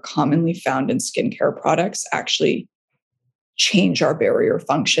that are commonly found in skincare products actually change our barrier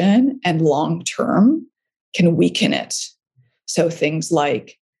function and long term can weaken it. So things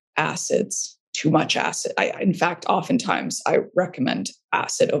like acids, too much acid. In fact, oftentimes I recommend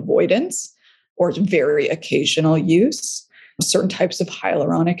acid avoidance or very occasional use. Certain types of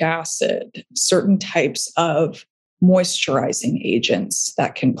hyaluronic acid, certain types of moisturizing agents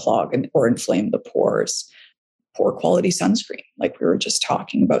that can clog or inflame the pores. Poor quality sunscreen, like we were just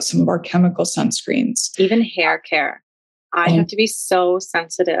talking about, some of our chemical sunscreens. Even hair care. I have to be so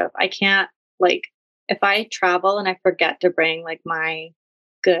sensitive. I can't, like, if I travel and I forget to bring like my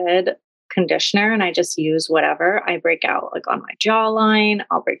good conditioner and I just use whatever, I break out like on my jawline,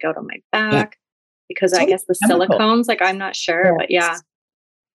 I'll break out on my back because I guess the silicones, like I'm not sure, but yeah.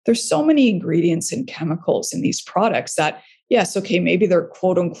 There's so many ingredients and chemicals in these products that, yes, okay, maybe they're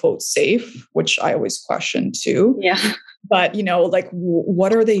quote unquote safe, which I always question too. Yeah. But, like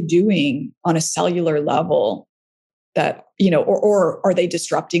what are they doing on a cellular level that, or are they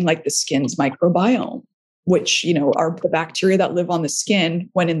disrupting like the skin's microbiome, which, are the bacteria that live on the skin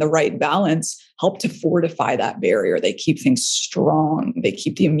when in the right balance help to fortify that barrier. They keep things strong. They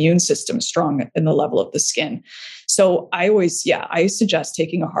keep the immune system strong in the level of the skin. So I suggest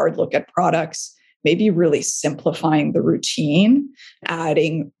taking a hard look at products, maybe really simplifying the routine,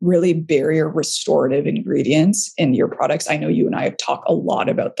 adding really barrier restorative ingredients in your products. I know you and I have talked a lot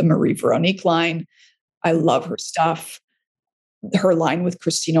about the Marie Veronique line. I love her stuff. Her line with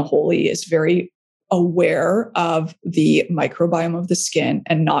Christina Holy is very aware of the microbiome of the skin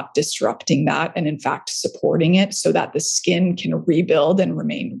and not disrupting that, and in fact, supporting it so that the skin can rebuild and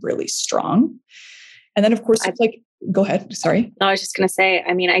remain really strong. And then, of course, it's like Go ahead. Sorry. No, I was just going to say,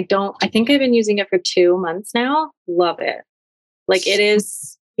 I mean, I think I've been using it for 2 months now. Love it. Like it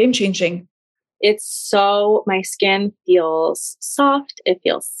is game changing. It's so, my skin feels soft. It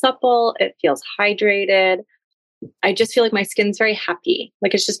feels supple. It feels hydrated. I just feel like my skin's very happy.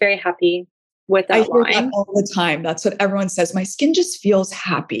 Like it's just very happy with I that hear that line. all the time. That's what everyone says. My skin just feels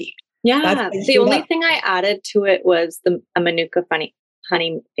happy. Yeah. The only thing I added to it was a Manuka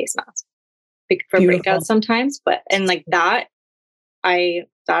honey face mask for Beautiful. breakouts sometimes. And like that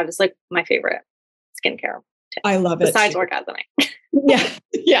is like my favorite skincare tip. I love it. Besides orgasming. Yeah.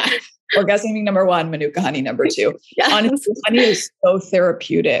 Yeah. Orgasming number 1, Manuka honey number 2. Yes. Honestly, honey is so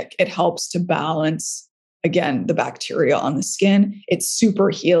therapeutic. It helps to balance, again, the bacteria on the skin. It's super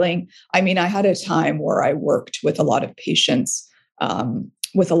healing. I mean, I had a time where I worked with a lot of patients,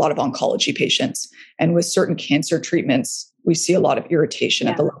 with a lot of oncology patients, and with certain cancer treatments, we see a lot of irritation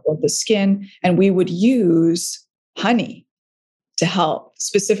at the level of the skin. And we would use honey to help,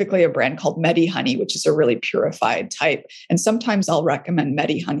 specifically a brand called Medi Honey, which is a really purified type. And sometimes I'll recommend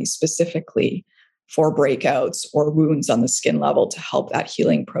Medi Honey specifically for breakouts or wounds on the skin level to help that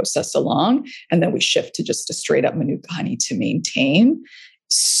healing process along. And then we shift to just a straight up Manuka honey to maintain.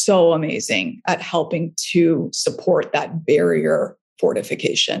 So amazing at helping to support that barrier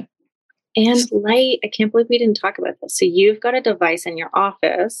fortification. And light, I can't believe we didn't talk about this. So you've got a device in your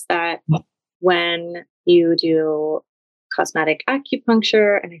office that when you do cosmetic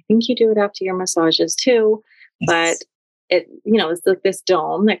acupuncture, and I think you do it after your massages too, but it, it's like this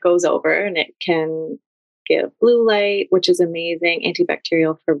dome that goes over and it can give blue light, which is amazing,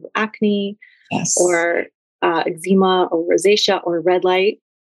 antibacterial for acne or eczema or rosacea, or red light,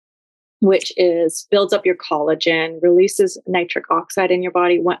 which builds up your collagen, releases nitric oxide in your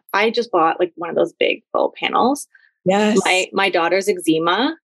body. I just bought like one of those big full panels. Yes. My daughter's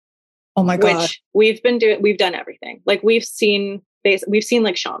eczema. Oh my God. Which we've done everything. Like we've seen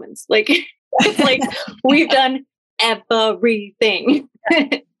like shamans. Like it's like we've done everything.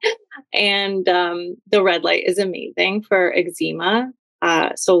 And the red light is amazing for eczema.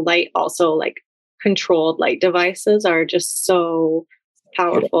 So light also, like controlled light devices are just so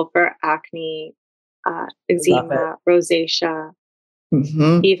powerful for acne, eczema, rosacea.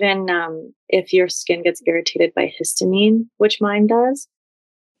 Mm-hmm. Even if your skin gets irritated by histamine, which mine does,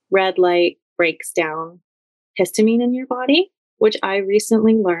 red light breaks down histamine in your body, which I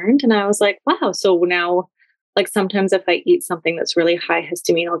recently learned. And I was like, wow. So now, like sometimes if I eat something that's really high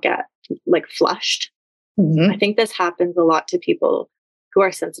histamine, I'll get like flushed. Mm-hmm. I think this happens a lot to people who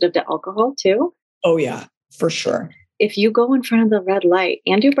are sensitive to alcohol too. Oh yeah, for sure. If you go in front of the red light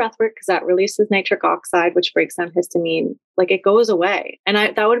and do breath work, because that releases nitric oxide, which breaks down histamine, like it goes away. And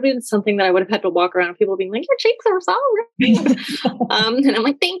that would have been something that I would have had to walk around, people being like, your cheeks are so red. And I'm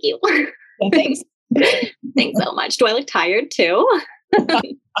like, thank you. Thanks. Thanks so much. Do I look tired too?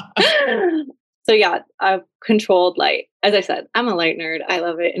 So yeah, controlled light. As I said, I'm a light nerd. I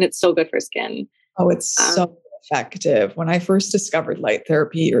love it. And it's so good for skin. Oh, it's so effective. When I first discovered light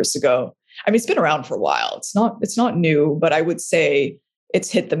therapy years ago, I mean, it's been around for a while. It's not new, but I would say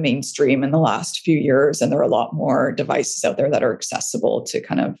it's hit the mainstream in the last few years. And there are a lot more devices out there that are accessible to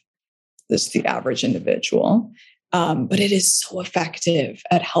kind of the average individual. But it is so effective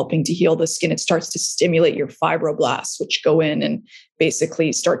at helping to heal the skin. It starts to stimulate your fibroblasts, which go in and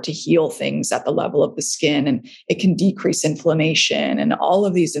basically start to heal things at the level of the skin. And it can decrease inflammation and all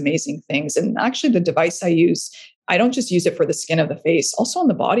of these amazing things. And actually the device I use, I don't just use it for the skin of the face, also on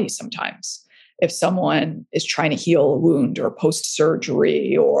the body sometimes. If someone is trying to heal a wound or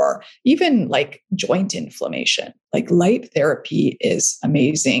post-surgery or even like joint inflammation, like light therapy is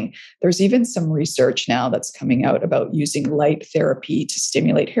amazing. There's even some research now that's coming out about using light therapy to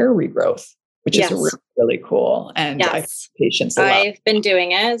stimulate hair regrowth, which is really, really cool. And I've patients I've been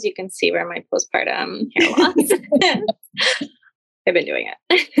doing it, as you can see where my postpartum hair loss. I've been doing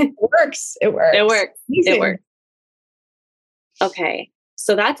it. It works. It works. It works. Amazing. It works. Okay.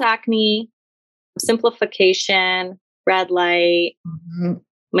 So that's acne. Simplification, red light,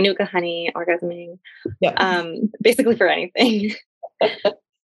 Manuka honey, orgasming, basically for anything.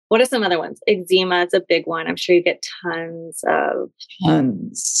 What are some other ones? Eczema is a big one. I'm sure you get tons of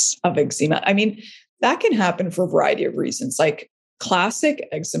eczema. I mean, that can happen for a variety of reasons. Like classic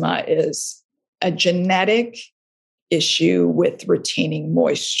eczema is a genetic issue with retaining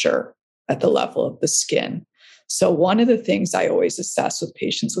moisture at the level of the skin. So one of the things I always assess with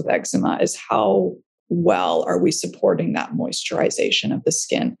patients with eczema is how well are we supporting that moisturization of the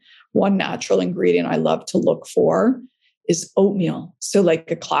skin? One natural ingredient I love to look for is oatmeal. So like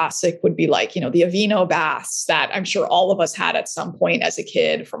a classic would be like, the Aveeno baths that I'm sure all of us had at some point as a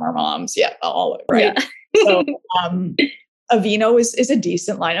kid from our moms. Yeah, all right. Yeah. So Aveeno is a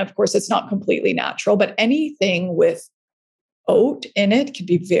decent line. Of course, it's not completely natural, but anything with oat in it can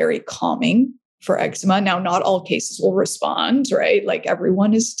be very calming for eczema. Now, not all cases will respond, right? Like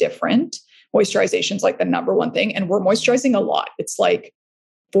everyone is different. Moisturization is like the number one thing. And we're moisturizing a lot. It's like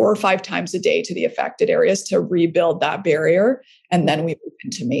 4 or 5 times a day to the affected areas to rebuild that barrier. And then we move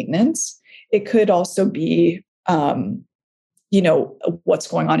into maintenance. It could also be, what's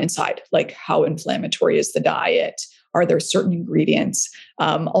going on inside, like how inflammatory is the diet? Are there certain ingredients?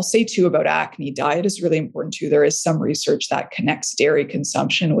 I'll say too about acne, diet is really important too. There is some research that connects dairy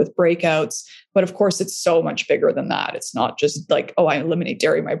consumption with breakouts, but of course it's so much bigger than that. It's not just like, oh, I eliminate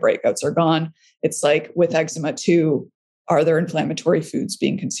dairy, my breakouts are gone. It's like with eczema too, are there inflammatory foods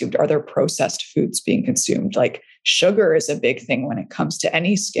being consumed? Are there processed foods being consumed? Like sugar is a big thing when it comes to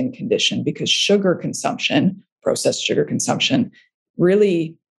any skin condition, because sugar consumption, processed sugar consumption,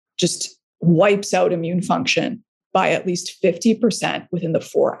 really just wipes out immune function by at least 50% within the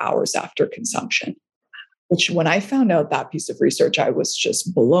 4 hours after consumption. Which when I found out that piece of research, I was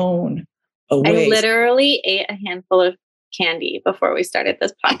just blown away. I literally ate a handful of candy before we started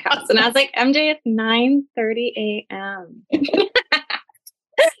this podcast. And I was like, MJ, it's 9:30 a.m.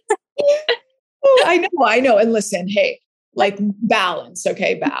 Oh, I know. And listen, hey, like balance,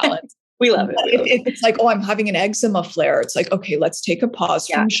 okay, balance. We love it. If it's like, oh, I'm having an eczema flare, it's like, okay, let's take a pause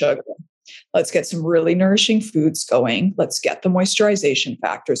from sugar. Let's get some really nourishing foods going. Let's get the moisturization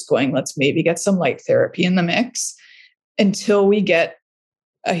factors going. Let's maybe get some light therapy in the mix until we get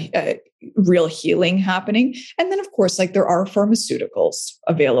a real healing happening. And then, of course, like there are pharmaceuticals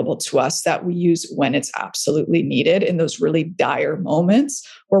available to us that we use when it's absolutely needed in those really dire moments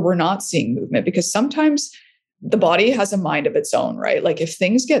where we're not seeing movement, because sometimes the body has a mind of its own, right? Like if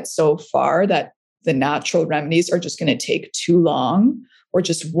things get so far that the natural remedies are just going to take too long or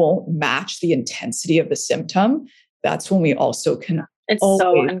just won't match the intensity of the symptom, that's when we also can. It's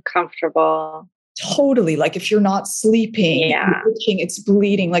so uncomfortable. Totally. Like if you're not sleeping, it's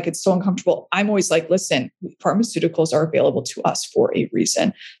bleeding, like it's so uncomfortable. I'm always like, listen, pharmaceuticals are available to us for a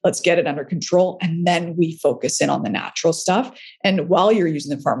reason. Let's get it under control. And then we focus in on the natural stuff. And while you're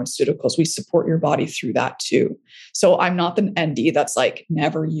using the pharmaceuticals, we support your body through that too. So I'm not the ND that's like,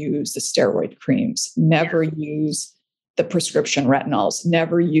 never use the steroid creams, never use the prescription retinols,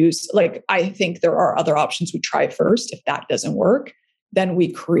 never use, like, I think there are other options we try first. If that doesn't work, then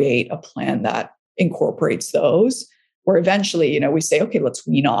we create a plan that incorporates those, where eventually, we say, okay, let's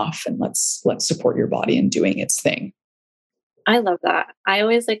wean off and let's support your body in doing its thing. I love that. I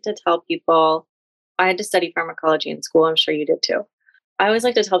always like to tell people, I had to study pharmacology in school. I'm sure you did too. I always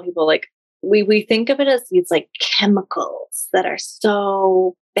like to tell people, like, we think of it as these like chemicals that are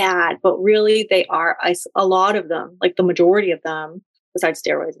so bad, but really they are a lot of them, like the majority of them, besides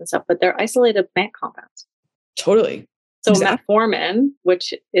steroids and stuff, but they're isolated plant compounds. Totally. So metformin,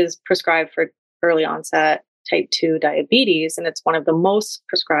 which is prescribed for early onset type 2 diabetes, and it's one of the most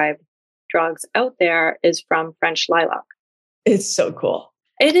prescribed drugs out there, is from French lilac. It's so cool.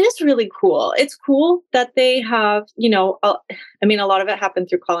 It is really cool. It's cool that they have, a lot of it happened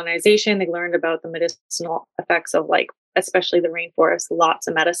through colonization. They learned about the medicinal effects of, like, especially the rainforest, lots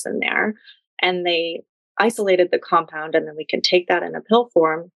of medicine there. And they isolated the compound, and then we can take that in a pill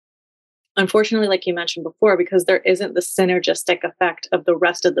form. Unfortunately, like you mentioned before, because there isn't the synergistic effect of the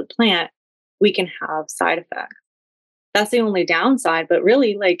rest of the plant, we can have side effects. That's the only downside, but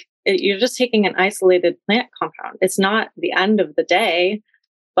really, like, you're just taking an isolated plant compound. It's not the end of the day,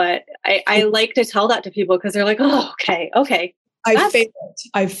 but I like to tell that to people because they're like, oh, okay.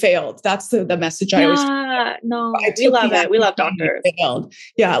 I failed. That's the message I always. No, we love it. We love doctors. Failed.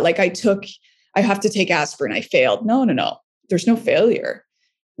 Yeah. Like I have to take aspirin. I failed. No. There's no failure.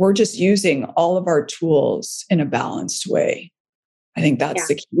 We're just using all of our tools in a balanced way. I think that's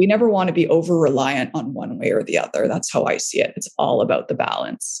the key. We never want to be over reliant on one way or the other. That's how I see it. It's all about the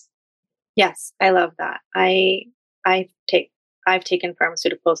balance. Yes, I love that. I've taken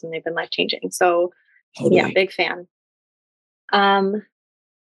pharmaceuticals and they've been life-changing. So totally. Yeah, big fan.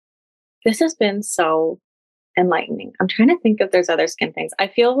 This has been so enlightening. I'm trying to think if there's other skin things. I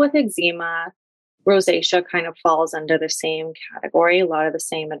feel with eczema, rosacea kind of falls under the same category, a lot of the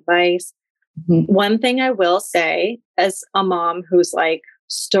same advice. Mm-hmm. One thing I will say, as a mom who's like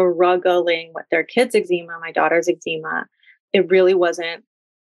struggling with their kids' eczema, my daughter's eczema, it really wasn't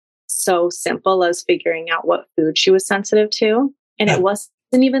so simple as figuring out what food she was sensitive to. And it wasn't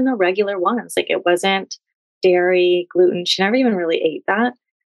even the regular ones. Like, it wasn't dairy, gluten. She never even really ate that.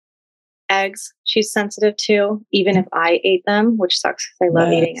 Eggs, she's sensitive to, even if I ate them, which sucks because I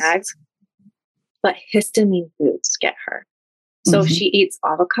love eating eggs. But histamine foods get her. So if she eats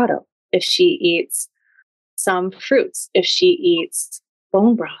avocado, if she eats some fruits, if she eats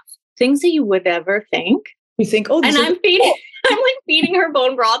bone broth, things that you would never think. You think, oh, and I'm feeding, I'm like feeding her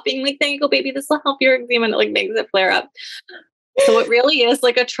bone broth, being like, there you go, baby, this will help your eczema. And it like makes it flare up. So it really is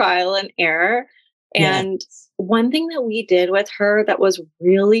like a trial and error. And one thing that we did with her that was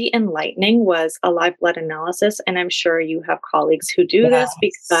really enlightening was a live blood analysis. And I'm sure you have colleagues who do this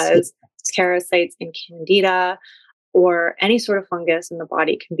because parasites in candida or any sort of fungus in the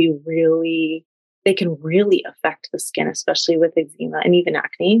body can be they can really affect the skin, especially with eczema and even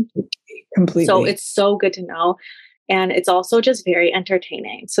acne. Completely. So it's so good to know. And it's also just very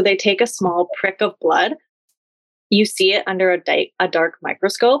entertaining. So they take a small prick of blood. You see it under a dark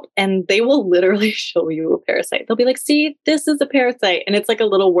microscope, and they will literally show you a parasite. They'll be like, see, this is a parasite. And it's like a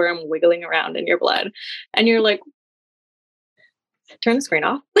little worm wiggling around in your blood. And you're like, turn the screen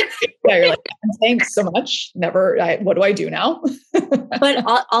off. Yeah, you're like, thanks so much. What do I do now? But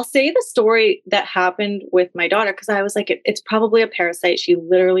I'll say the story that happened with my daughter, because I was like, it's probably a parasite. She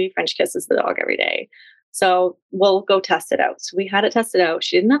literally French kisses the dog every day. So we'll go test it out. So we had it tested out.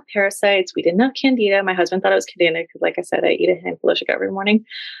 She didn't have parasites. We didn't have candida. My husband thought it was candida because, like I said, I eat a handful of sugar every morning.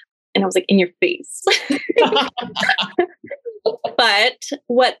 And I was like, in your face. But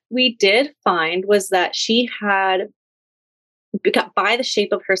what we did find was that she had, by the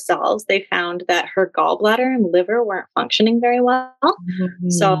shape of her cells, they found that her gallbladder and liver weren't functioning very well. Mm-hmm.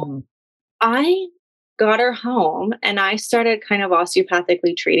 So I got her home and I started kind of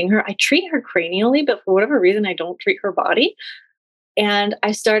osteopathically treating her. I treat her cranially, but for whatever reason, I don't treat her body. And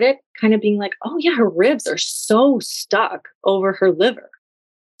I started kind of being like, oh yeah, her ribs are so stuck over her liver.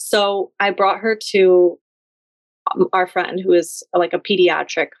 So I brought her to our friend who is like a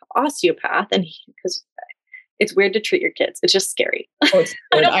pediatric osteopath. And because it's weird to treat your kids. It's just scary. Oh,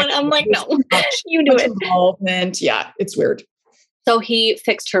 I'm like, no, you do it. Involvement. Yeah, it's weird. So he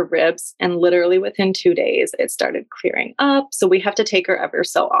fixed her ribs, and literally within 2 days, it started clearing up. So we have to take her ever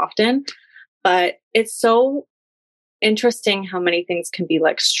so often. But it's so interesting how many things can be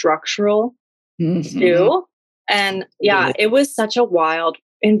like structural too. And yeah, it was such a wild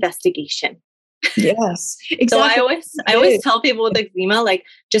investigation. Yes, exactly. So I always tell people with eczema, like,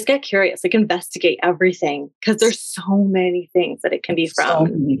 just get curious, like investigate everything, because there's so many things that it can be from. So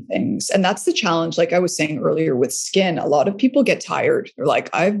many things. And that's the challenge. Like I was saying earlier with skin, a lot of people get tired. They're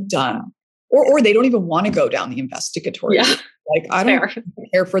like, I've done, or they don't even want to go down the investigatory. Yeah. Like, I don't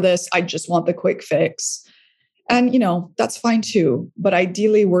care for this. I just want the quick fix. And, that's fine too. But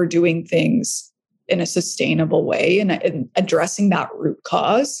ideally we're doing things in a sustainable way and addressing that root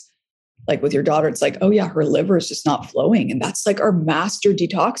cause. Like with your daughter, it's like, oh yeah, her liver is just not flowing. And that's like our master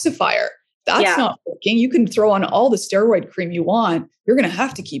detoxifier. That's not working. You can throw on all the steroid cream you want. You're going to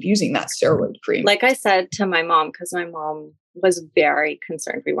have to keep using that steroid cream. Like I said to my mom, because my mom was very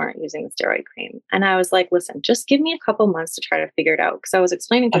concerned we weren't using the steroid cream. And I was like, listen, just give me a couple months to try to figure it out. Because I was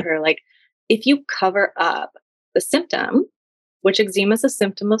explaining to her, like, if you cover up the symptom, which eczema is a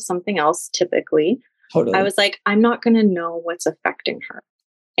symptom of something else typically, totally. I was like, I'm not going to know what's affecting her.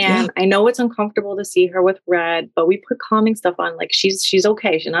 And I know it's uncomfortable to see her with red, but we put calming stuff on. Like she's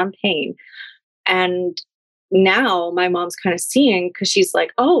okay. She's not in pain. And now my mom's kind of seeing, because she's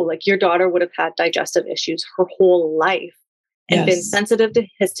like, oh, like your daughter would have had digestive issues her whole life and been sensitive to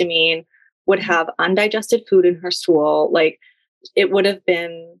histamine, would have undigested food in her stool. Like it would have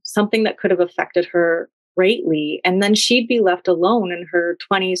been something that could have affected her greatly. And then she'd be left alone in her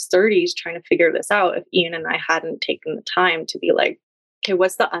 20s, 30s trying to figure this out if Ian and I hadn't taken the time to be like, okay,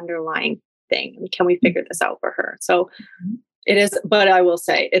 what's the underlying thing? And can we figure this out for her? So it is, but I will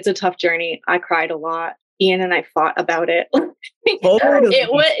say it's a tough journey. I cried a lot. Ian and I fought about it.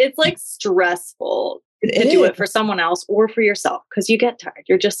 It's like stressful to do it for someone else or for yourself, because you get tired.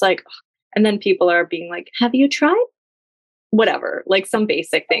 You're just like, ugh. And then people are being like, have you tried? Whatever, like some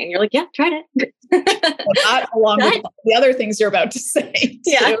basic thing. And you're like, yeah, tried it. That along with the other things you're about to say.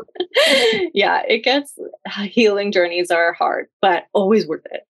 Yeah. Yeah. It gets, healing journeys are hard, but always worth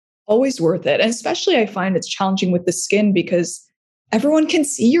it. Always worth it. And especially I find it's challenging with the skin because everyone can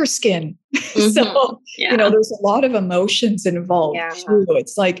see your skin. So, there's a lot of emotions involved too.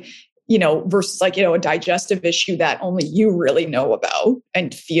 It's like, versus like, a digestive issue that only you really know about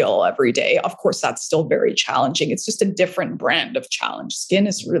and feel every day. Of course, that's still very challenging. It's just a different brand of challenge. Skin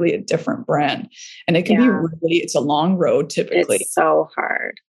is really a different brand. And it can be it's a long road typically. It's so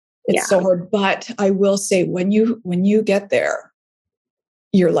hard. It's so hard. But I will say when you get there,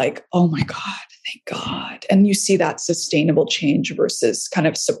 you're like, oh my God, thank God. And you see that sustainable change versus kind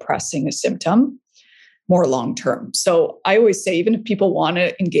of suppressing a symptom more long-term. So I always say, even if people want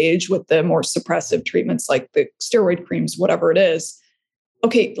to engage with the more suppressive treatments like the steroid creams, whatever it is,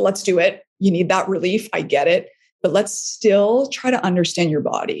 okay, let's do it. you need that relief. I get it. But let's still try to understand your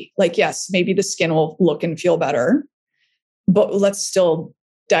body. Like, yes, maybe the skin will look and feel better, but let's still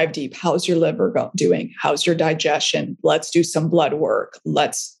dive deep. How's your liver doing? How's your digestion? Let's do some blood work.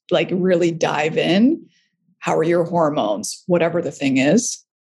 Let's like really dive in. How are your hormones? Whatever the thing is,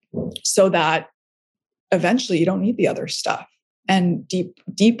 so that eventually you don't need the other stuff. And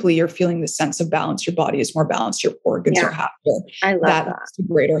deeply, you're feeling the sense of balance. Your body is more balanced. Your organs are happier. I love that. That's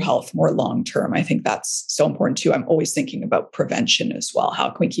greater health, more long-term. I think that's so important too. I'm always thinking about prevention as well. How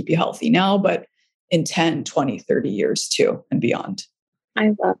can we keep you healthy now, but in 10, 20, 30 years too, and beyond.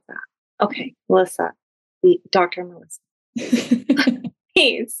 I love that. Okay, Melissa, Dr. Melissa,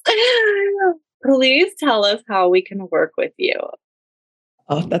 please tell us how we can work with you.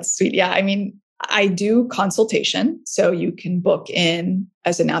 Oh, that's sweet. Yeah. I mean, I do consultation. So you can book in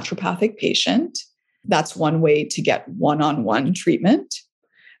as a naturopathic patient. That's one way to get one-on-one treatment.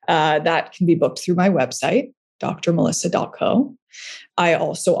 That can be booked through my website, drmelissa.co. I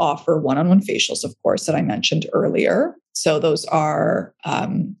also offer one-on-one facials, of course, that I mentioned earlier. So those are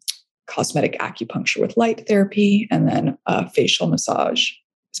cosmetic acupuncture with light therapy, and then a facial massage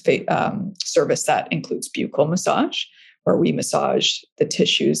service that includes buccal massage, where we massage the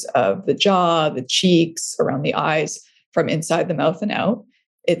tissues of the jaw, the cheeks, around the eyes, from inside the mouth and out.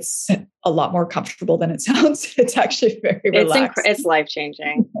 It's a lot more comfortable than it sounds. It's actually very relaxed. It's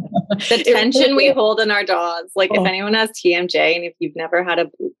life-changing. The tension we hold in our jaws. Like if anyone has TMJ and if you've never had a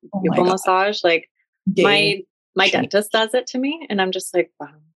buccal massage, like my dentist does it to me. And I'm just like, wow,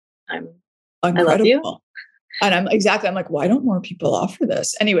 I love you. And I'm like, why don't more people offer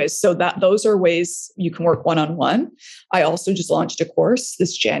this? Anyways, so those are ways you can work one-on-one. I also just launched a course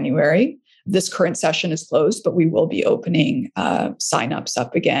this January. This current session is closed, but we will be opening signups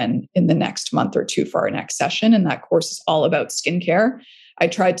up again in the next month or two for our next session. And that course is all about skincare. I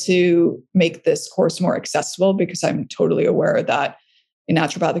tried to make this course more accessible because I'm totally aware that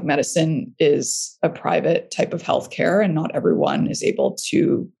naturopathic medicine is a private type of healthcare and not everyone is able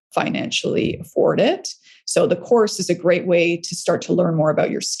to financially afford it. So the course is a great way to start to learn more about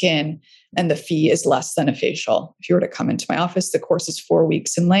your skin, and the fee is less than a facial. If you were to come into my office, the course is 4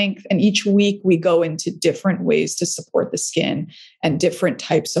 weeks in length. And each week we go into different ways to support the skin and different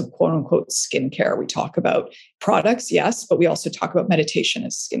types of quote unquote skincare. We talk about products, yes, but we also talk about meditation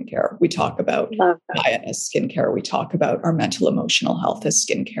as skincare. We talk about diet as skincare. We talk about our mental emotional health as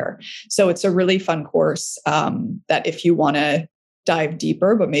skincare. So it's a really fun course that if you want to dive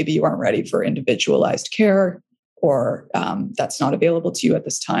deeper, but maybe you aren't ready for individualized care, or that's not available to you at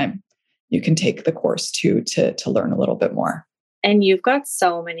this time, you can take the course to learn a little bit more. And you've got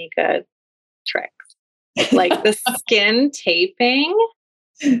so many good tricks, like the skin taping.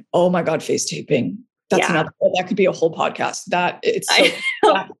 Oh my God, face taping. That's that could be a whole podcast. That it's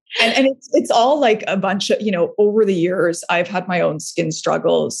so, and it's all like a bunch of, over the years, I've had my own skin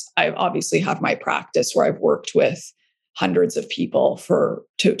struggles. I obviously have my practice where I've worked with hundreds of people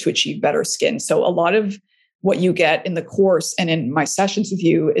to achieve better skin. So a lot of what you get in the course and in my sessions with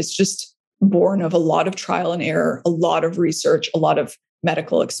you is just born of a lot of trial and error, a lot of research, a lot of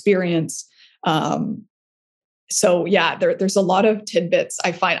medical experience. So yeah, there's a lot of tidbits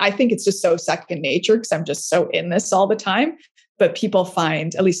I find. I think it's just so second nature because I'm just so in this all the time. But people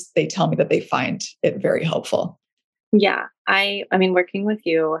find, at least they tell me that they find it very helpful. Yeah, I mean, working with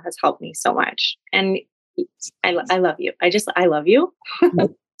you has helped me so much, and I love you. I love you.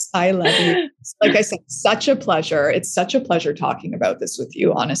 I love you. Like I said, such a pleasure. It's such a pleasure talking about this with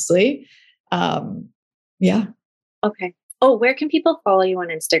you, honestly. Yeah. Okay. Oh, where can people follow you on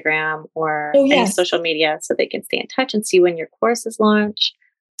Instagram or any social media so they can stay in touch and see when your course is launched?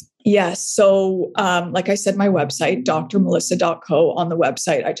 Yes. So, like I said, my website, drmelissa.co. On the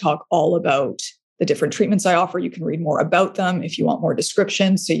website, I talk all about the different treatments I offer. You can read more about them if you want more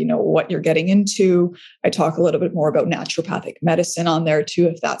description, so you know what you're getting into. I talk a little bit more about naturopathic medicine on there too,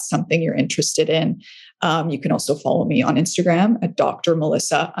 if that's something you're interested in. You can also follow me on Instagram at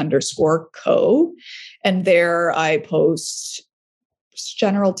drmelissa_co. And there I post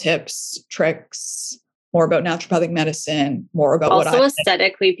general tips, tricks, more about naturopathic medicine, more about also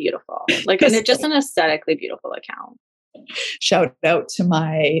aesthetically beautiful, like and just an aesthetically beautiful account. Shout out to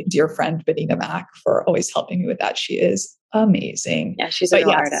my dear friend, Benita Mack, for always helping me with that. She is amazing. Yeah, she's a real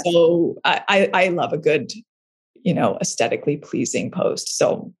artist. So I love a good, aesthetically pleasing post.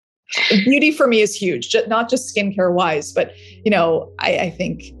 So beauty for me is huge, not just skincare wise, but, I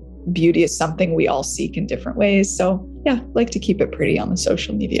think beauty is something we all seek in different ways. So yeah, like to keep it pretty on the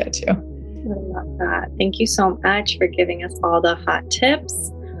social media too. I love that. Thank you so much for giving us all the hot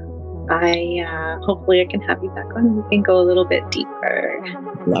tips. hopefully I can have you back on and we can go a little bit deeper.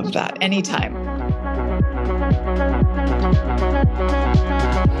 Love that. Anytime.